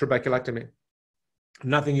an old trabeculectomy.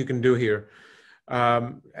 Nothing you can do here.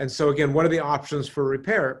 And so again, what are the options for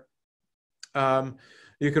repair?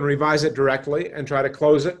 You can revise it directly and try to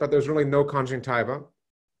close it, but there's really no conjunctiva.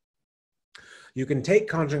 You can take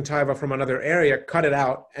conjunctiva from another area, cut it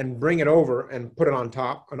out, and bring it over and put it on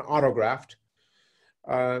top, an autograft.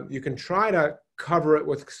 You can try to cover it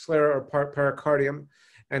with sclera or pericardium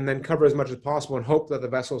and then cover as much as possible and hope that the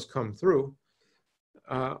vessels come through.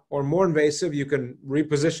 Or more invasive, you can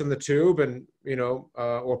reposition the tube and,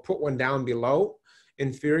 or put one down below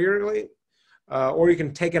inferiorly, or you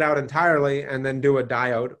can take it out entirely and then do a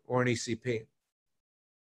diode or an ECP.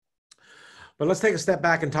 But let's take a step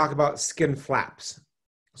back and talk about skin flaps.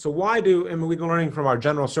 So we've been learning from our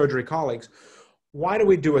general surgery colleagues, why do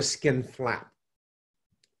we do a skin flap?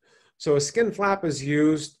 So a skin flap is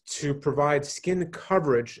used to provide skin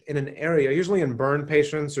coverage in an area, usually in burn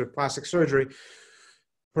patients or plastic surgery,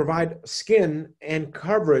 provide skin and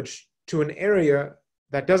coverage to an area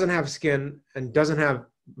that doesn't have skin and doesn't have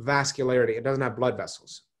vascularity. It doesn't have blood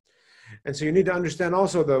vessels. And so you need to understand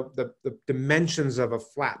also the dimensions of a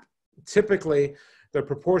flap. Typically, the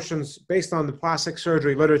proportions based on the plastic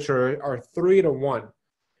surgery literature are 3 to 1.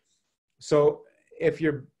 So if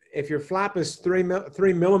your flap is 3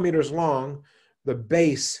 millimeters long, the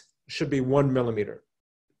base should be 1 millimeter.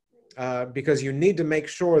 Because you need to make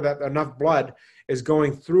sure that enough blood is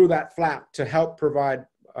going through that flap to help provide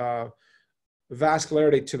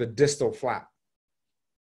vascularity to the distal flap.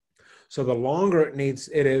 So the longer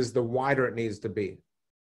it is, the wider it needs to be.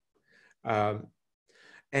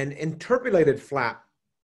 And interpolated flap,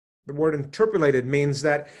 the word interpolated means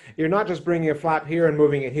that you're not just bringing a flap here and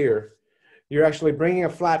moving it here. You're actually bringing a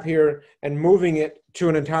flap here and moving it to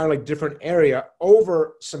an entirely different area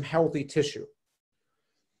over some healthy tissue.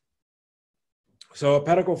 So a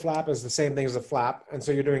pedicle flap is the same thing as a flap. And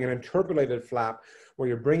so you're doing an interpolated flap where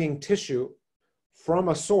you're bringing tissue from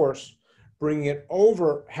a source, bringing it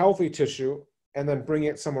over healthy tissue, and then bringing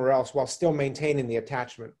it somewhere else while still maintaining the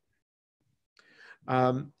attachment.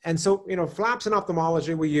 And so, flaps in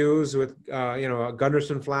ophthalmology we use with, a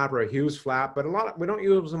Gunderson flap or a Hughes flap, but we don't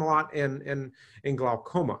use them a lot in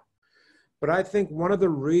glaucoma. But I think one of the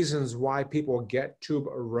reasons why people get tube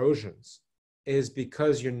erosions is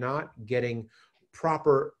because you're not getting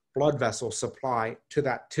proper blood vessel supply to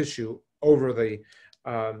that tissue over the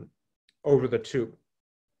tube.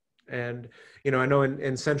 And, I know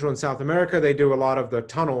in Central and South America, they do a lot of the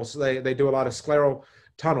tunnels. They do a lot of scleral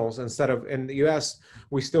tunnels instead of, in the US,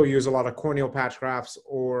 we still use a lot of corneal patch grafts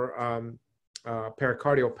or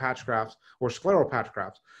pericardial patch grafts or scleral patch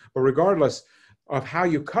grafts. But regardless of how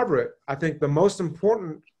you cover it, I think the most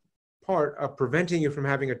important part of preventing you from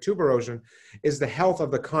having a tube erosion is the health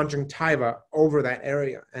of the conjunctiva over that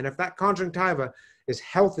area. And if that conjunctiva is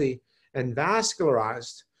healthy and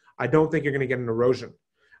vascularized, I don't think you're going to get an erosion.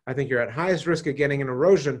 I think you're at highest risk of getting an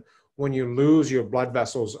erosion when you lose your blood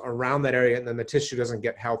vessels around that area and then the tissue doesn't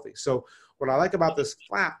get healthy. So what I like about this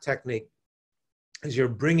flap technique is you're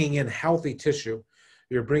bringing in healthy tissue,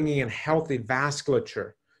 you're bringing in healthy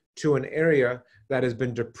vasculature to an area that has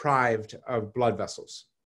been deprived of blood vessels.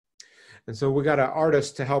 And so we got an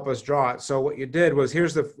artist to help us draw it. So what you did was,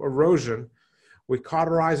 here's the erosion. We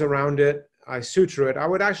cauterize around it. I suture it. I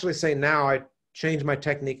would actually say now I change my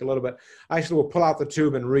technique a little bit. I actually will pull out the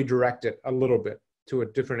tube and redirect it a little bit to a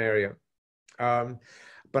different area.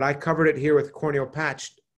 But I covered it here with corneal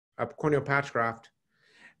patch graft.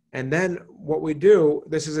 And then what we do,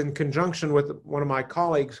 this is in conjunction with one of my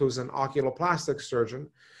colleagues who's an oculoplastic surgeon,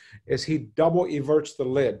 is he double everts the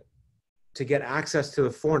lid to get access to the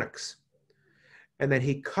fornix. And then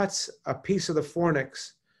he cuts a piece of the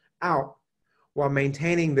fornix out while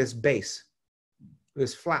maintaining this base,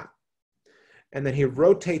 this flap. And then he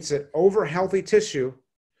rotates it over healthy tissue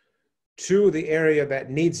to the area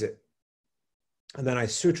that needs it. And then I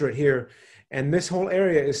suture it here. And this whole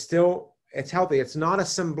area is still, it's healthy. It's not a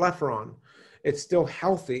symblepharon. It's still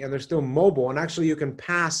healthy and they're still mobile. And actually you can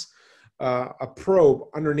pass a probe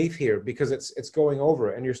underneath here because it's going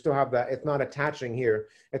over it, and you still have that. It's not attaching here.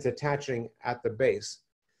 It's attaching at the base.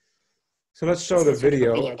 So let's show the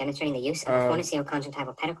video. Demonstrating the use of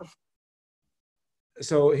fornicio-conjunctival pedicle.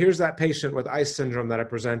 So here's that patient with ICE syndrome that I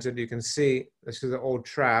presented. You can see this is the old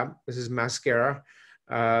trab. This is mascara.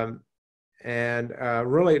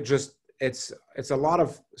 Really just, it's a lot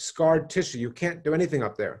of scarred tissue. You can't do anything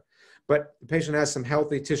up there. But the patient has some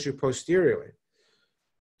healthy tissue posteriorly.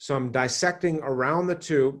 So I'm dissecting around the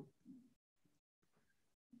tube.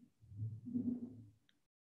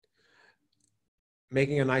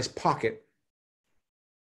 Making a nice pocket.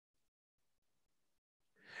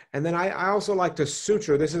 And then I also like to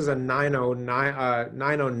suture. This is a 90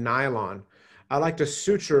 nylon. I like to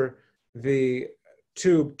suture the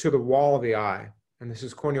tube to the wall of the eye. And this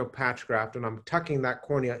is corneal patch graft. And I'm tucking that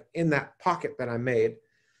cornea in that pocket that I made.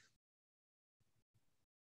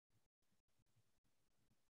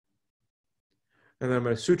 And then I'm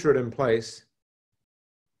going to suture it in place.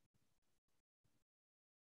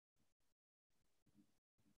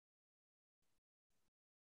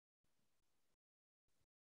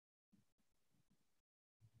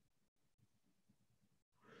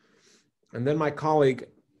 And then my colleague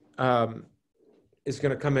is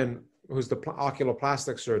going to come in, who's the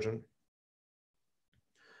oculoplastic surgeon.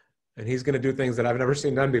 And he's going to do things that I've never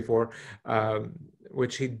seen done before,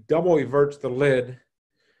 which he double everts the lid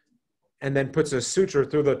and then puts a suture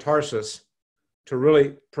through the tarsus to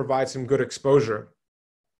really provide some good exposure.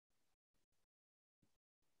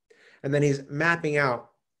 And then he's mapping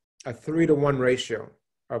out a 3-to-1 ratio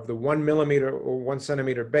of the 1 millimeter or 1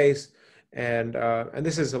 centimeter base. And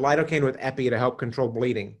this is a lidocaine with epi to help control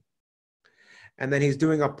bleeding. And then he's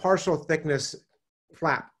doing a partial thickness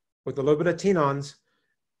flap with a little bit of tenons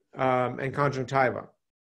and conjunctiva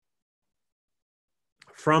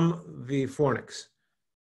from the fornix.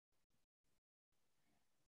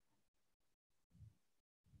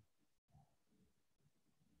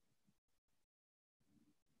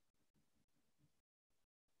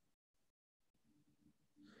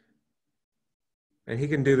 And he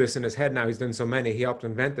can do this in his head now. He's done so many. He helped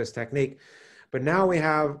invent this technique. But now we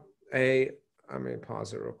have let me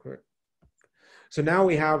pause it real quick. So now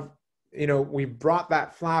we have, we brought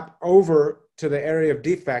that flap over to the area of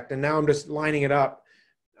defect, and now I'm just lining it up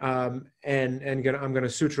and I'm going to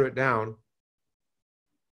suture it down.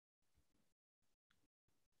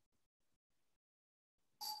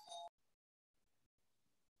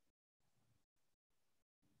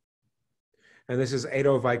 And this is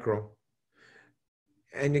atovicral.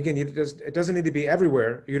 And again, it doesn't need to be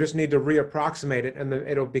everywhere. You just need to reapproximate it, and then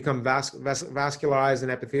it'll become vascularized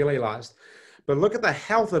and epithelialized. But look at the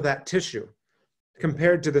health of that tissue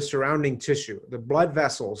compared to the surrounding tissue. The blood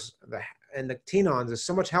vessels and the tenons is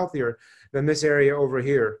so much healthier than this area over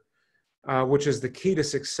here, which is the key to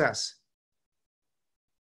success.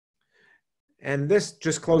 And this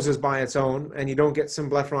just closes by its own, and you don't get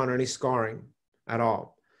symblepharon or any scarring at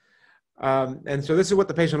all. And so this is what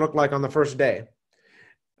the patient looked like on the first day.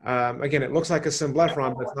 Again, it looks like a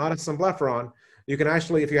symblepharon, but it's not a symblepharon. You can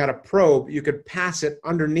actually, if you had a probe, you could pass it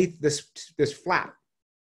underneath this flap.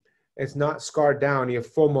 It's not scarred down. You have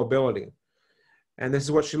full mobility. And this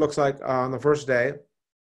is what she looks like on the first day.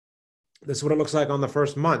 This is what it looks like on the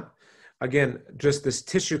first month. Again, just this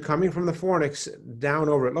tissue coming from the fornix down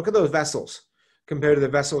over it. Look at those vessels compared to the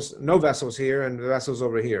vessels, no vessels here and the vessels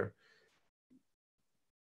over here.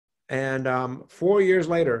 And 4 years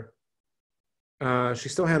later,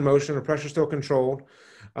 She's still hand motion, her pressure still controlled,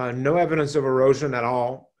 no evidence of erosion at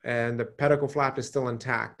all, and the pedicle flap is still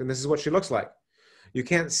intact. And this is what she looks like. You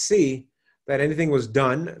can't see that anything was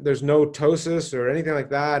done. There's no ptosis or anything like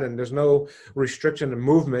that, and there's no restriction in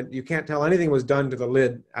movement. You can't tell anything was done to the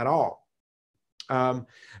lid at all. And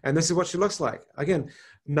this is what she looks like. Again,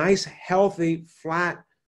 nice, healthy, flat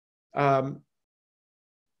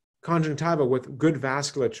conjunctiva with good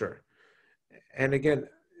vasculature. And again,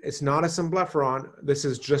 it's not a symblepharon. This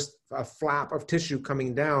is just a flap of tissue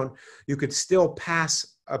coming down. You could still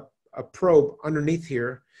pass a probe underneath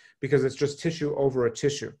here because it's just tissue over a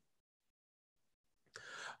tissue.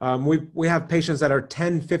 We have patients that are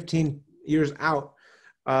 10, 15 years out,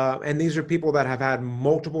 and these are people that have had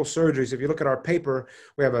multiple surgeries. If you look at our paper,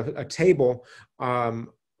 we have a table on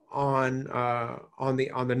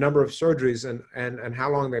the number of surgeries and how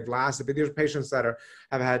long they've lasted. But these are patients that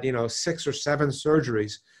have had 6 or 7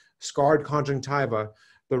 surgeries, scarred conjunctiva.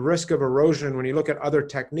 The risk of erosion, when you look at other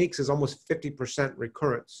techniques, is almost 50%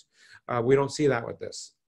 recurrence. We don't see that with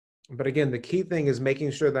this. But again, the key thing is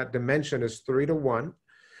making sure that dimension is 3 to 1,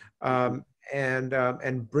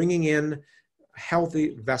 and bringing in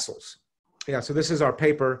healthy vessels. Yeah, so this is our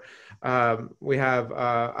paper. We have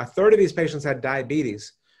a third of these patients had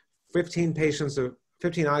diabetes. 15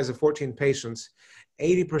 eyes of 14 patients.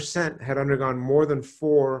 80% had undergone more than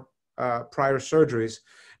 4 prior surgeries,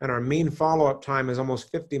 and our mean follow-up time is almost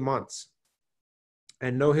 50 months,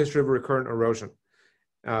 and no history of recurrent erosion.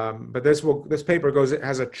 But this paper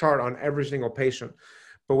has a chart on every single patient.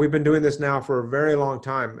 But we've been doing this now for a very long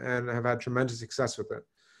time and have had tremendous success with it.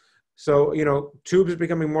 So, tubes are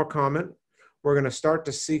becoming more common. We're going to start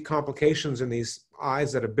to see complications in these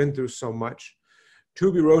eyes that have been through so much.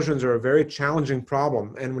 Tube erosions are a very challenging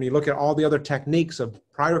problem. And when you look at all the other techniques of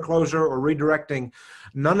prior closure or redirecting,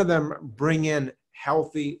 none of them bring in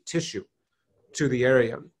healthy tissue to the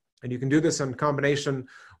area. And you can do this in combination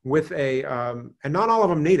with and not all of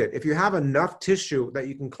them need it. If you have enough tissue that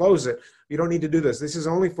you can close it, you don't need to do this. This is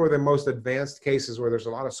only for the most advanced cases where there's a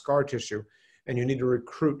lot of scar tissue and you need to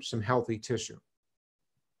recruit some healthy tissue.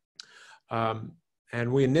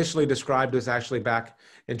 And we initially described this actually back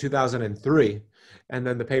in 2003, and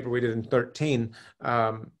then the paper we did in 2013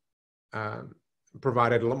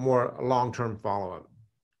 provided a lot more long-term follow-up.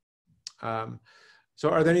 So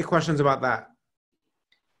are there any questions about that?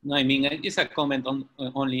 No, I mean, it's a comment on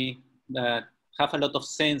only that have a lot of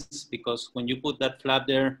sense, because when you put that flap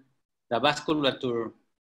there, the vasculature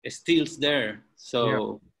is still there.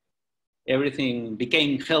 So everything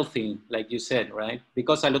became healthy, like you said, right?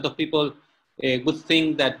 Because a lot of people would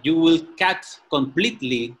think that you will cut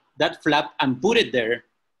completely that flap and put it there.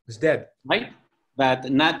 It's dead. Right?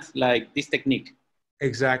 But not like this technique.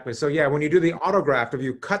 Exactly. So yeah, when you do the autograft, if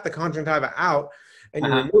you cut the conjunctiva out and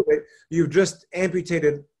you remove it, you've just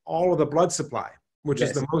amputated all of the blood supply, which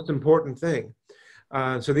is the most important thing.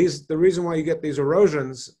 So the reason why you get these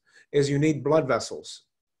erosions is you need blood vessels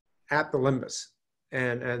at the limbus.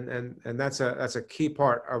 And that's a key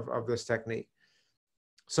part of this technique.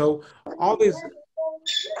 So all these.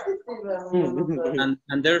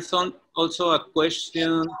 And there's also a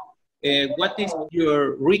question. What is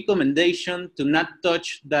your recommendation to not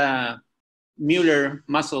touch the Mueller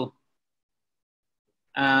muscle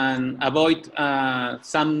and avoid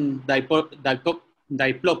some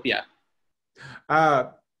diplopia?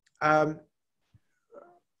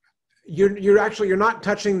 You're not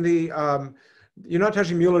touching the you're not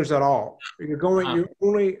touching Mueller's at all.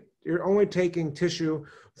 You're only taking tissue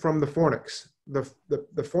from the fornix, the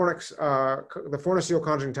fornix, the forniceal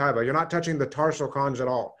conjunctiva. You're not touching the tarsal conj at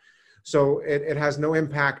all. So it has no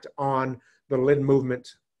impact on the lid movement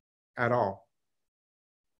at all.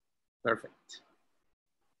 Perfect.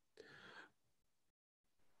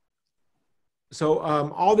 So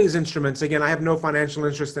all these instruments, again, I have no financial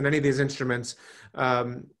interest in any of these instruments,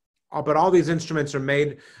 but all these instruments are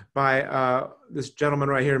made by this gentleman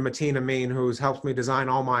right here, Mateen Amin, who's helped me design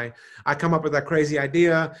I come up with that crazy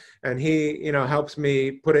idea, and he, helps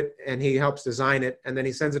me put it, and he helps design it, and then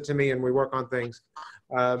he sends it to me, and we work on things.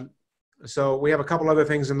 So we have a couple other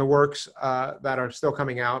things in the works that are still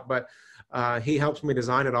coming out, but he helps me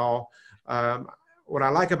design it all. What I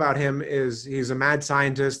like about him is he's a mad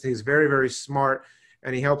scientist. He's very, very smart,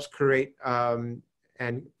 and he helps create and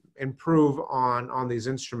improve on these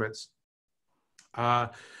instruments.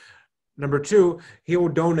 Number 2, he will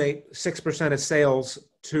donate 6% of sales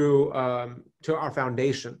to our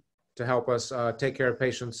foundation to help us take care of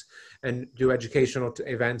patients and do educational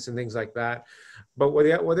events and things like that. But what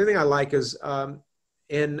the other thing I like is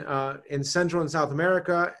in Central and South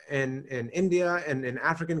America and in India and in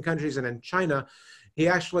African countries and in China, he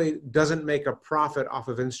actually doesn't make a profit off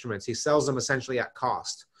of instruments. He sells them essentially at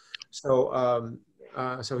cost. So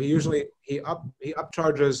so he usually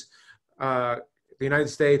upcharges the United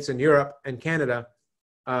States and Europe and Canada,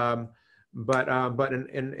 but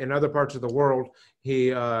in other parts of the world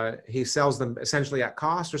he sells them essentially at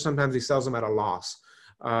cost, or sometimes he sells them at a loss.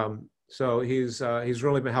 So he's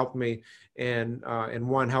really been helping me in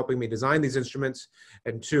one, helping me design these instruments,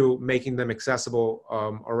 and two, making them accessible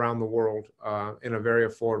around the world in a very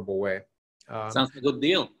affordable way. Sounds like a good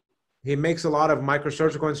deal. He makes a lot of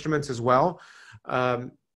microsurgical instruments as well.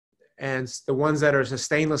 And the ones that are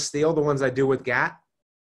stainless steel, the ones I do with GAT,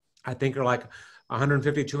 I think are like $150,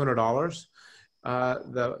 $200.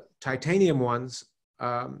 The titanium ones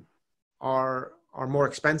are more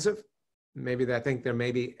expensive. I think they're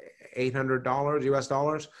maybe $800 US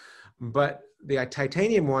dollars. But the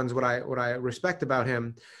titanium ones, what I respect about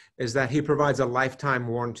him is that he provides a lifetime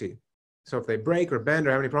warranty. So if they break or bend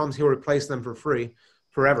or have any problems, he'll replace them for free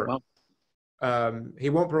forever. Wow. He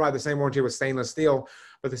won't provide the same warranty with stainless steel,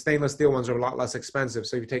 but the stainless steel ones are a lot less expensive.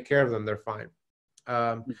 So if you take care of them, they're fine.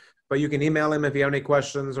 But you can email him if you have any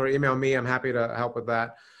questions, or email me. I'm happy to help with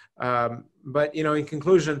that. But, you know, in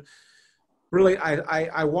conclusion, really,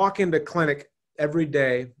 I walk into clinic every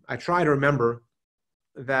day. I try to remember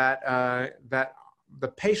that, that the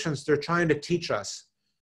patients, they're trying to teach us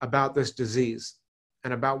about this disease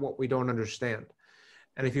and about what we don't understand.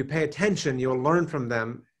 And if you pay attention, you'll learn from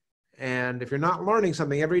them. And if you're not learning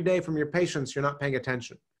something every day from your patients, you're not paying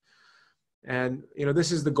attention. And, you know,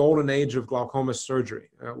 this is the golden age of glaucoma surgery.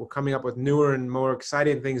 We're coming up with newer and more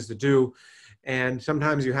exciting things to do. And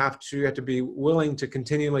sometimes you have to be willing to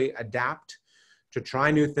continually adapt, to try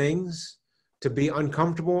new things, to be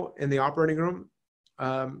uncomfortable in the operating room.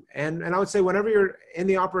 And I would say whenever you're in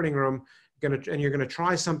the operating room and you're going to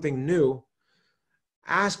try something new,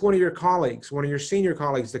 ask one of your colleagues, one of your senior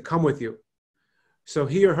colleagues, to come with you. So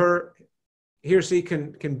he or she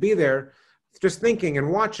can be there just thinking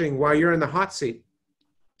and watching while you're in the hot seat.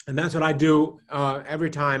 And that's what I do every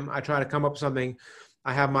time I try to come up with something.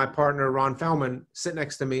 I have my partner, Ron Fellman, sit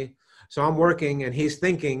next to me. So I'm working and he's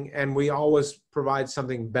thinking, and we always provide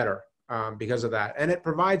something better because of that. And it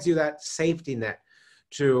provides you that safety net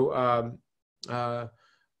to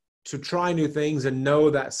try new things and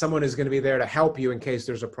know that someone is going to be there to help you in case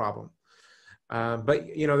there's a problem.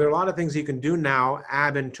 But, you know, there are a lot of things you can do now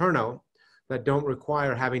ab interno that don't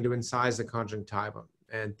require having to incise the conjunctiva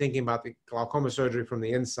and thinking about the glaucoma surgery from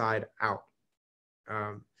the inside out.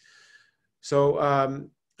 And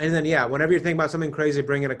then, yeah, whenever you're thinking about something crazy,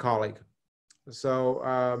 bring in a colleague.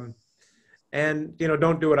 So, and, you know,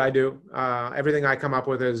 don't do what I do. Everything I come up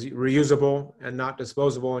with is reusable and not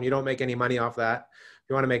disposable, and you don't make any money off that. If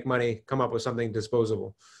you want to make money, come up with something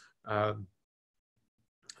disposable. You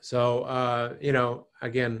know,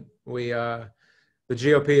 again, the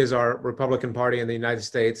GOP is our Republican Party in the United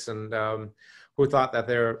States, and who thought that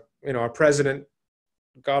our president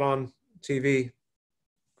got on TV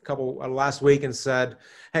last week and said,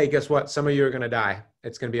 hey, guess what? Some of you are going to die.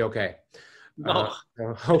 It's going to be okay.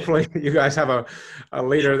 Hopefully you guys have a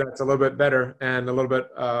leader that's a little bit better and a little bit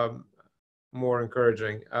more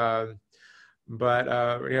encouraging. But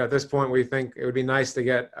you know, at this point, we think it would be nice to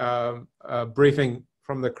get a briefing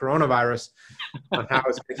from the coronavirus on how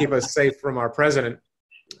it's going to keep us safe from our president.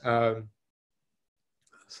 But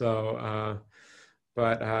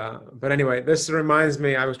anyway, this reminds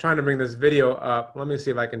me, I was trying to bring this video up. Let me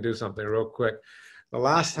see if I can do something real quick. The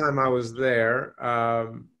last time I was there,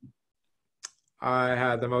 I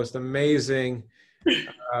had the most amazing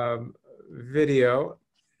video,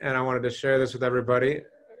 and I wanted to share this with everybody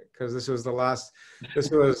because this was the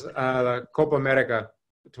Copa America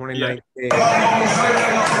 2019. Yeah.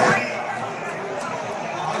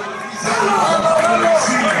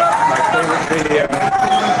 My favorite video.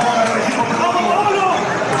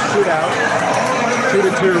 The shootout,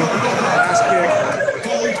 2-2, last kick.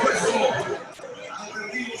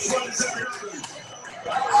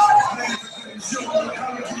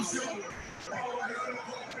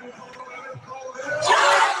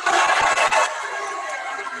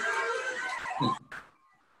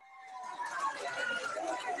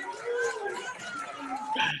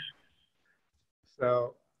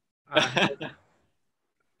 So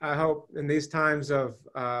I hope in these times of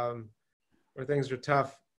where things are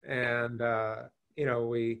tough, and you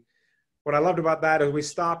know, what I loved about that is we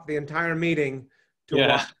stopped the entire meeting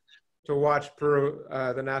to watch Peru,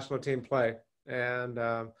 the national team, play. And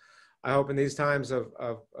I hope in these times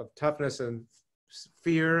of toughness and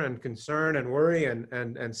fear and concern and worry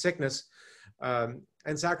and sickness and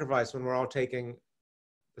sacrifice, when we're all taking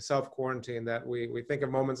the self-quarantine, that we think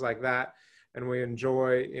of moments like that and we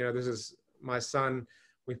enjoy, you know, this is my son.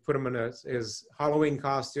 We put him in his Halloween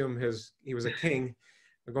costume. He was a king.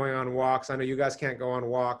 We're going on walks. I know you guys can't go on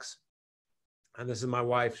walks. And this is my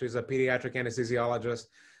wife. She's a pediatric anesthesiologist.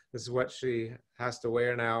 This is what she has to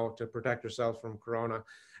wear now to protect herself from corona.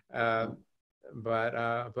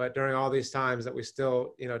 But during all these times that we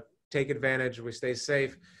still, you know, take advantage, we stay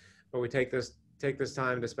safe, but we take this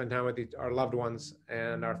time to spend time with our loved ones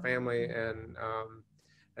and our family, and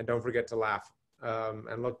don't forget to laugh,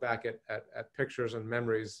 and look back at pictures and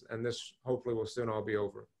memories, and this hopefully will soon all be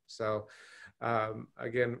over. So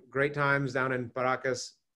again, great times down in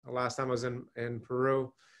Paracas. The last time I was in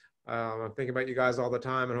Peru. I'm thinking about you guys all the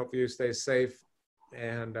time, and hopefully you stay safe.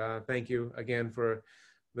 And thank you again for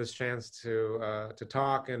this chance to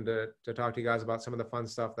talk and to talk to you guys about some of the fun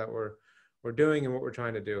stuff that we're doing and what we're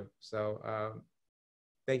trying to do. So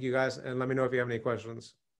thank you guys, and let me know if you have any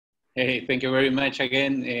questions. Hey, thank you very much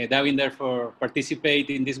again, Davinder, for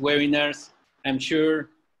participating in these webinars. I'm sure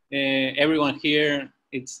everyone here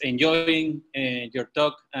is enjoying your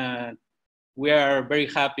talk, and we are very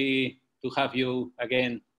happy to have you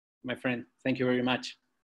again, my friend. Thank you very much.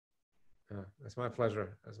 It's my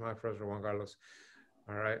pleasure. It's my pleasure, Juan Carlos.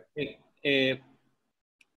 All right.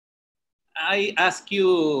 I ask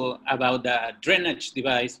you about the drainage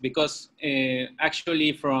device because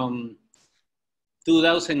actually from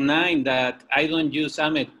 2009 that I don't use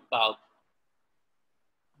AMED valve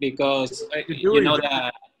because you know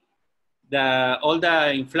all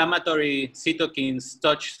the inflammatory cytokines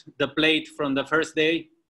touch the plate from the first day,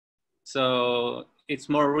 so it's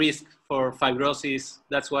more risk for fibrosis.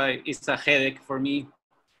 That's why it's a headache for me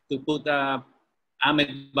to put a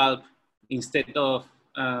AMED valve instead of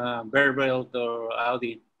Berbelt or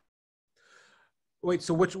Audi. Wait,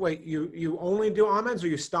 so you only do AMEDs, or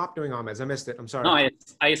you stopped doing AMEDs? I missed it. I'm sorry. No,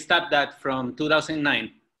 I stopped that from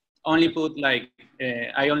 2009. Only put I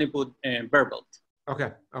only put Berbelt.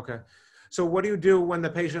 Okay. So what do you do when the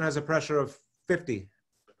patient has a pressure of 50?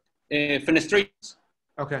 Fenestrations.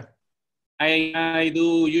 Okay. I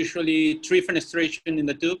do usually 3 fenestration in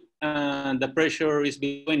the tube, and the pressure is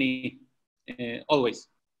 20 always.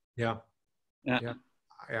 Yeah,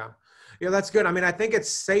 that's good. I mean, I think it's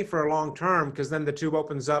safer long term because then the tube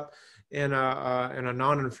opens up in a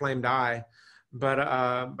non-inflamed eye. But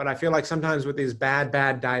I feel like sometimes with these bad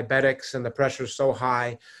diabetics and the pressure is so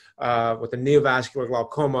high, with the neovascular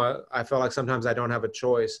glaucoma, I feel like sometimes I don't have a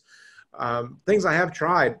choice. Things I have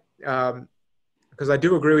tried, because I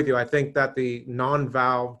do agree with you. I think that the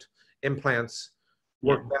non-valved implants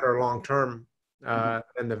work better long term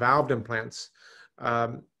than the valved implants.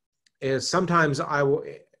 Is sometimes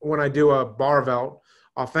when I do a Barvelt,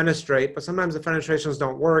 I'll fenestrate, but sometimes the fenestrations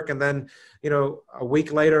don't work. And then, you know, a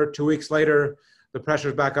week later, 2 weeks later, the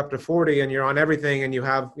pressure's back up to 40 and you're on everything, and you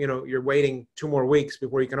have, you know, you're waiting 2 more weeks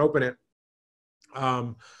before you can open it.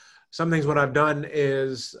 Some things what I've done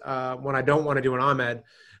is when I don't want to do an AMED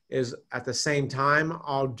is at the same time,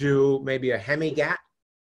 I'll do maybe a hemigat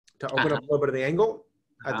to open up a little bit of the angle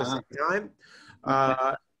at the same time.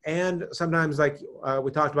 And sometimes, like we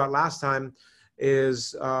talked about last time,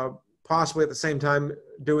 is possibly at the same time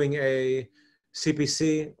doing a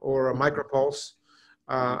CPC or a micropulse,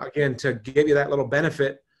 again, to give you that little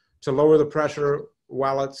benefit to lower the pressure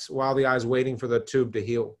while the eye's waiting for the tube to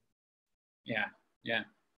heal. Yeah.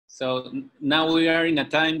 So now we are in a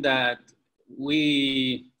time that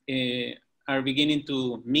we are beginning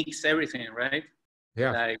to mix everything, right?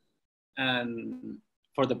 Yeah. And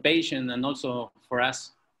for the patient and also for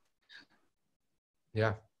us.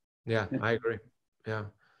 Yeah, I agree. Yeah.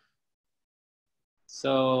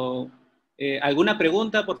 So, ¿alguna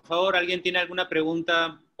pregunta, por favor? ¿Alguien tiene alguna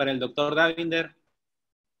pregunta para el doctor Davinder?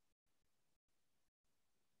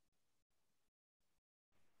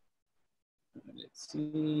 Let's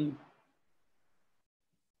see.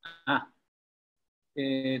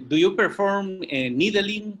 Do you perform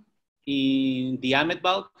needling in the AMED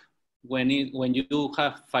valve when you do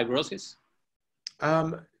have fibrosis?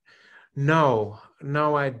 No,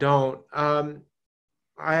 I don't.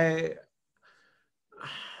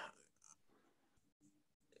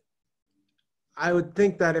 I would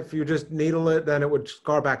think that if you just needle it, then it would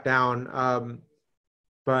scar back down.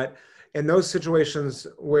 But in those situations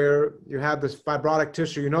where you have this fibrotic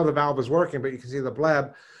tissue, you know the valve is working, but you can see the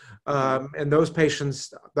bleb. In those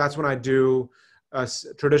patients, that's when I do a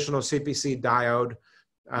traditional CPC diode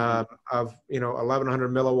of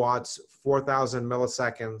 1100 milliwatts, 4000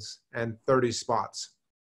 milliseconds, and 30 spots.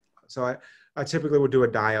 So I typically would do a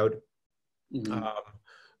diode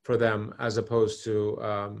for them as opposed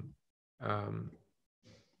to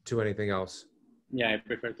anything else. Yeah, I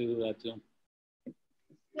prefer to do that too.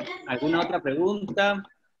 ¿Alguna otra pregunta?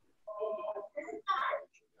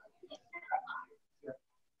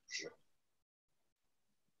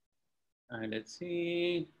 Let's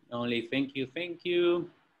see. Only thank you, thank you.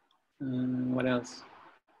 What else?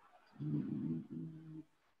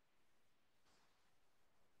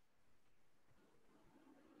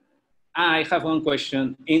 I have one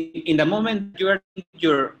question. In the moment you are in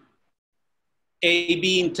your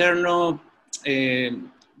AB Interno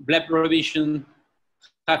Bleb revision,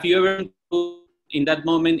 have you ever in that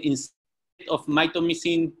moment, instead of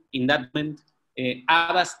mitomycin, in that moment,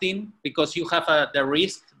 Avastin, because you have the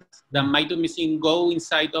risk that mitomycin go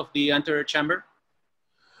inside of the anterior chamber?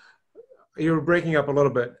 You're breaking up a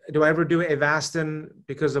little bit. Do I ever do Avastin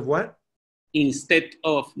because of what? Instead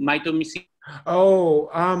of mitomycin? Oh,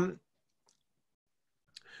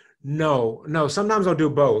 no. Sometimes I'll do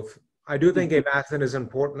both. I do think Avastin is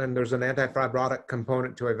important, and there's an antifibrotic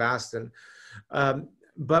component to Avastin.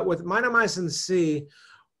 But with mitomycin C,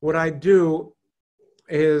 what I do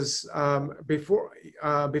is before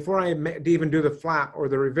I even do the flap or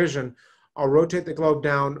the revision, I'll rotate the globe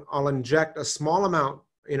down. I'll inject a small amount,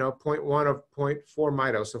 0.1 of 0.4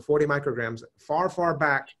 mito, so 40 micrograms, far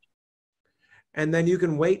back. And then you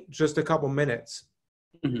can wait just a couple minutes.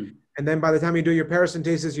 Mm-hmm. And then by the time you do your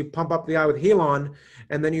paracentesis, you pump up the eye with Helon,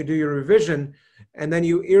 and then you do your revision, and then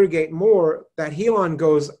you irrigate more. That Helon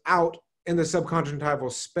goes out in the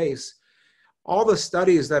subconjunctival space. All the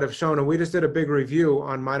studies that have shown, and we just did a big review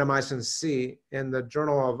on mitomycin C in the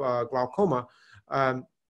Journal of Glaucoma,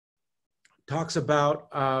 talks about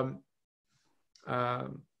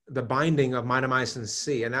the binding of mitomycin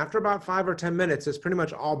C. And after about 5 or 10 minutes, it's pretty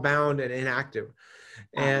much all bound and inactive.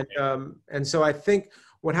 And so I think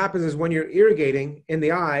what happens is when you're irrigating in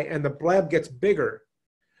the eye and the bleb gets bigger,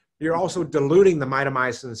 you're also diluting the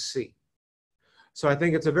mitomycin C. So I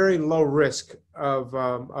think it's a very low risk of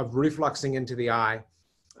refluxing into the eye.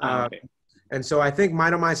 Okay. And so I think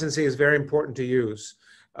mitomycin C is very important to use.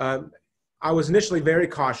 I was initially very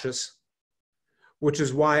cautious, which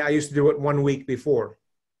is why I used to do it 1 week before.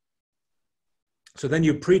 So then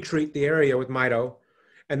you pre-treat the area with mito,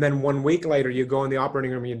 and then 1 week later you go in the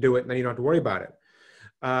operating room and you do it, and then you don't have to worry about it.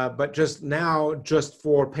 But just now, just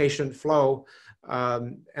for patient flow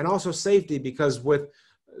and also safety, because with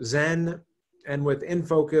Zen and with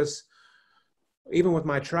InFocus, even with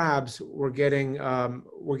my trabs, we're getting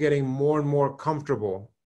more and more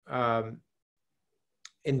comfortable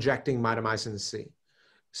injecting mitomycin C.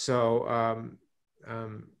 So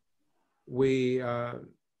we're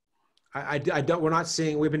not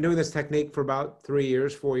seeing, we've been doing this technique for about 3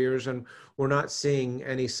 years, 4 years, and we're not seeing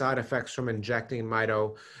any side effects from injecting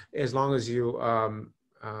mito, as long as you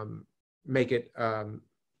make it,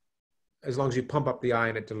 as long as you pump up the eye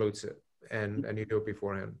and it dilutes it, and you do it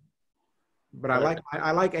beforehand. But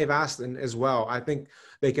I like Avastin as well. I think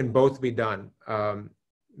they can both be done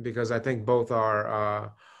because I think both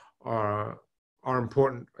are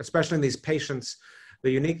important, especially in these patients. The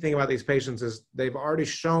unique thing about these patients is they've already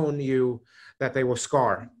shown you that they will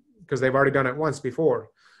scar because they've already done it once before.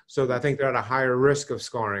 So I think they're at a higher risk of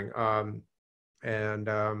scarring. And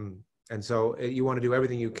so you want to do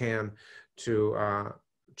everything you can to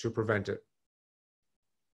prevent it.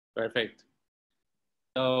 Perfect.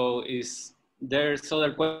 So is there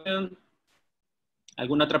other question?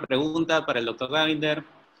 ¿Alguna otra pregunta para el doctor Davinder?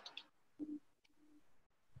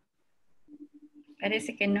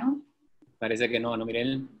 Parece que no. Parece que no, ¿no,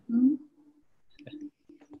 Mirel?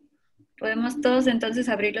 Podemos todos entonces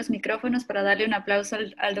abrir los micrófonos para darle un aplauso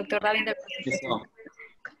al doctor Davinder. Listo.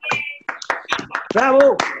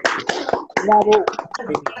 ¡Bravo! ¡Bravo!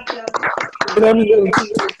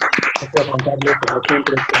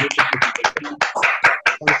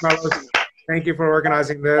 Thank you for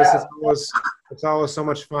organizing this. It's always so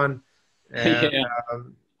much fun. And,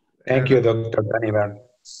 Thank you, Dr. Davinder.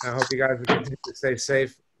 I hope you guys will continue to stay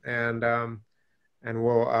safe, and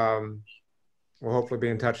we'll hopefully be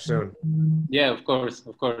in touch soon. Yeah, of course,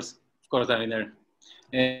 Davinder.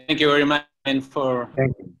 Thank you very much for.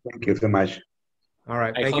 Thank you so much. All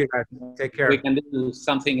right, thank you guys. Take care. We can do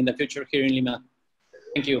something in the future here in Lima.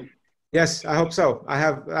 Thank you. Yes, I hope so.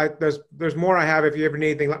 There's more I have. If you ever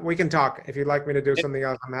need anything, we can talk. If you'd like me to do something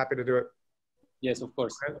else, I'm happy to do it. Yes, of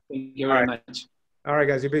course. Thank you very much. All right,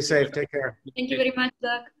 guys, you be safe. Take care. Thank you very much,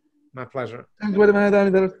 Doc. My pleasure. Thank you very much,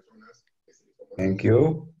 Davinder. Thank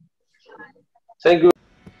you. Thank you.